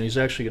gentleman sitting. He's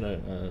actually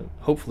going to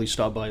hopefully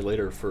stop by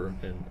later for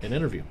an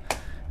interview.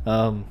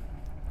 But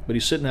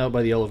he's sitting out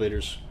by the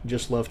elevators,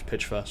 just left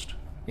Pitch Fest,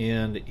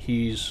 and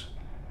he's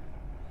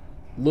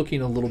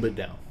looking a little bit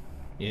down.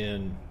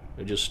 And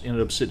I just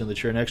ended up sitting in the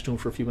chair next to him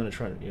for a few minutes,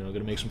 trying to, going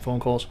to make some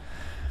phone calls.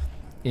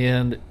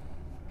 And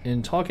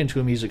in talking to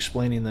him, he's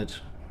explaining that,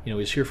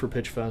 he's here for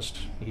Pitch Fest.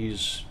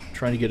 He's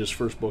trying to get his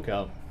first book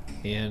out,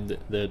 and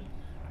that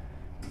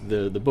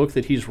the book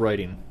that he's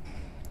writing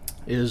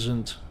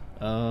doesn't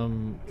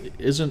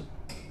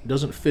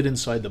fit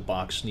inside the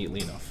box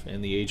neatly enough.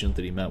 And the agent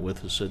that he met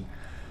with has said,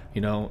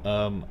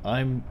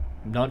 I'm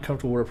not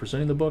comfortable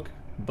representing the book,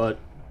 but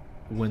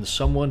when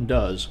someone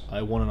does,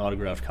 I want an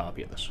autographed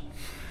copy of this.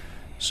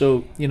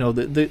 So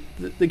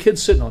the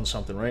kid's sitting on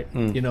something, right?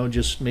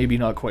 Just maybe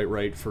not quite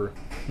right for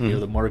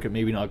the market,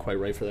 maybe not quite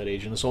right for that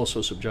agent. It's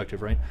also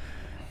subjective, right?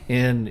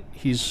 And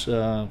he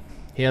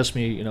asked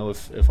me,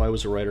 if I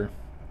was a writer,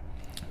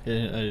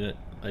 and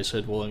I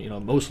said, well,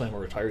 mostly I'm a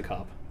retired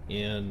cop,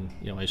 and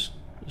I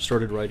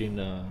started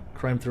writing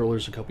crime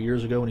thrillers a couple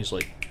years ago, and he's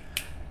like,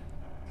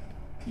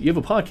 you have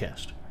a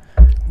podcast.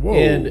 Whoa.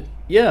 And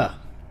yeah,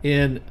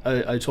 and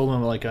I told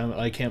him, like,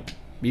 I can't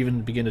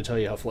even begin to tell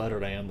you how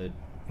flattered I am that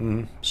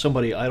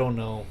somebody I don't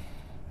know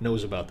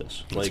knows about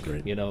this. That's like,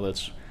 great.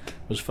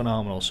 Was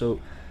phenomenal. So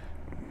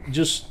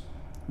just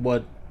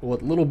what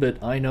little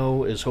bit I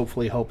know is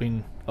hopefully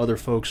helping other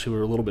folks who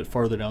are a little bit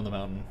farther down the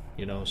mountain.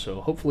 So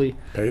hopefully,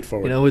 pay it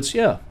forward.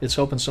 It's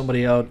helping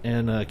somebody out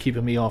and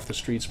keeping me off the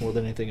streets more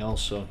than anything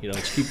else. So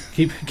it's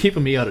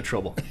keeping me out of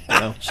trouble.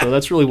 So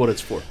that's really what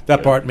it's for.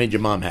 That part made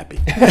your mom happy.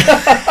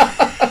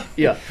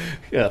 Yeah.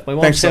 My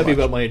mom's Thanks so happy much.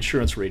 about my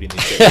insurance rating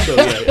these days. So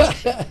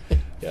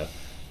yeah.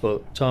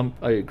 Well, Tom,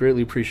 I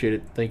greatly appreciate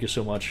it. Thank you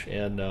so much,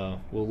 and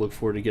we'll look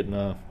forward to getting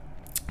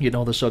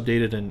all this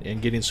updated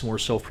and getting some more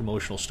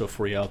self-promotional stuff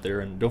for you out there.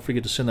 And don't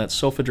forget to send that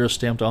self-addressed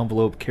stamped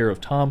envelope care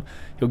of Tom.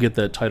 He'll get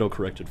that title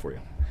corrected for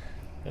you.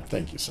 Yeah,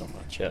 thank you so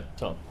much. Yeah,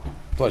 Tom.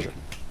 Pleasure.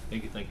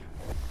 Thank you.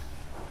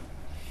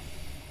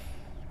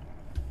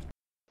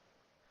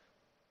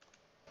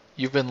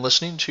 You've been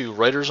listening to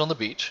Writers on the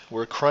Beat,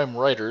 where crime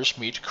writers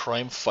meet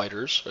crime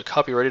fighters, a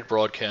copyrighted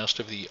broadcast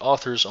of the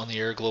Authors on the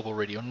Air Global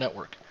Radio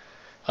Network.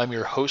 I'm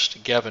your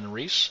host, Gavin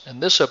Reese,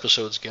 and this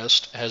episode's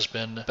guest has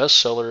been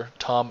bestseller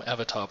Tom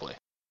Avitabile.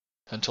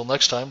 Until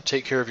next time,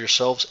 take care of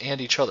yourselves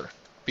and each other.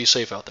 Be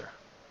safe out there.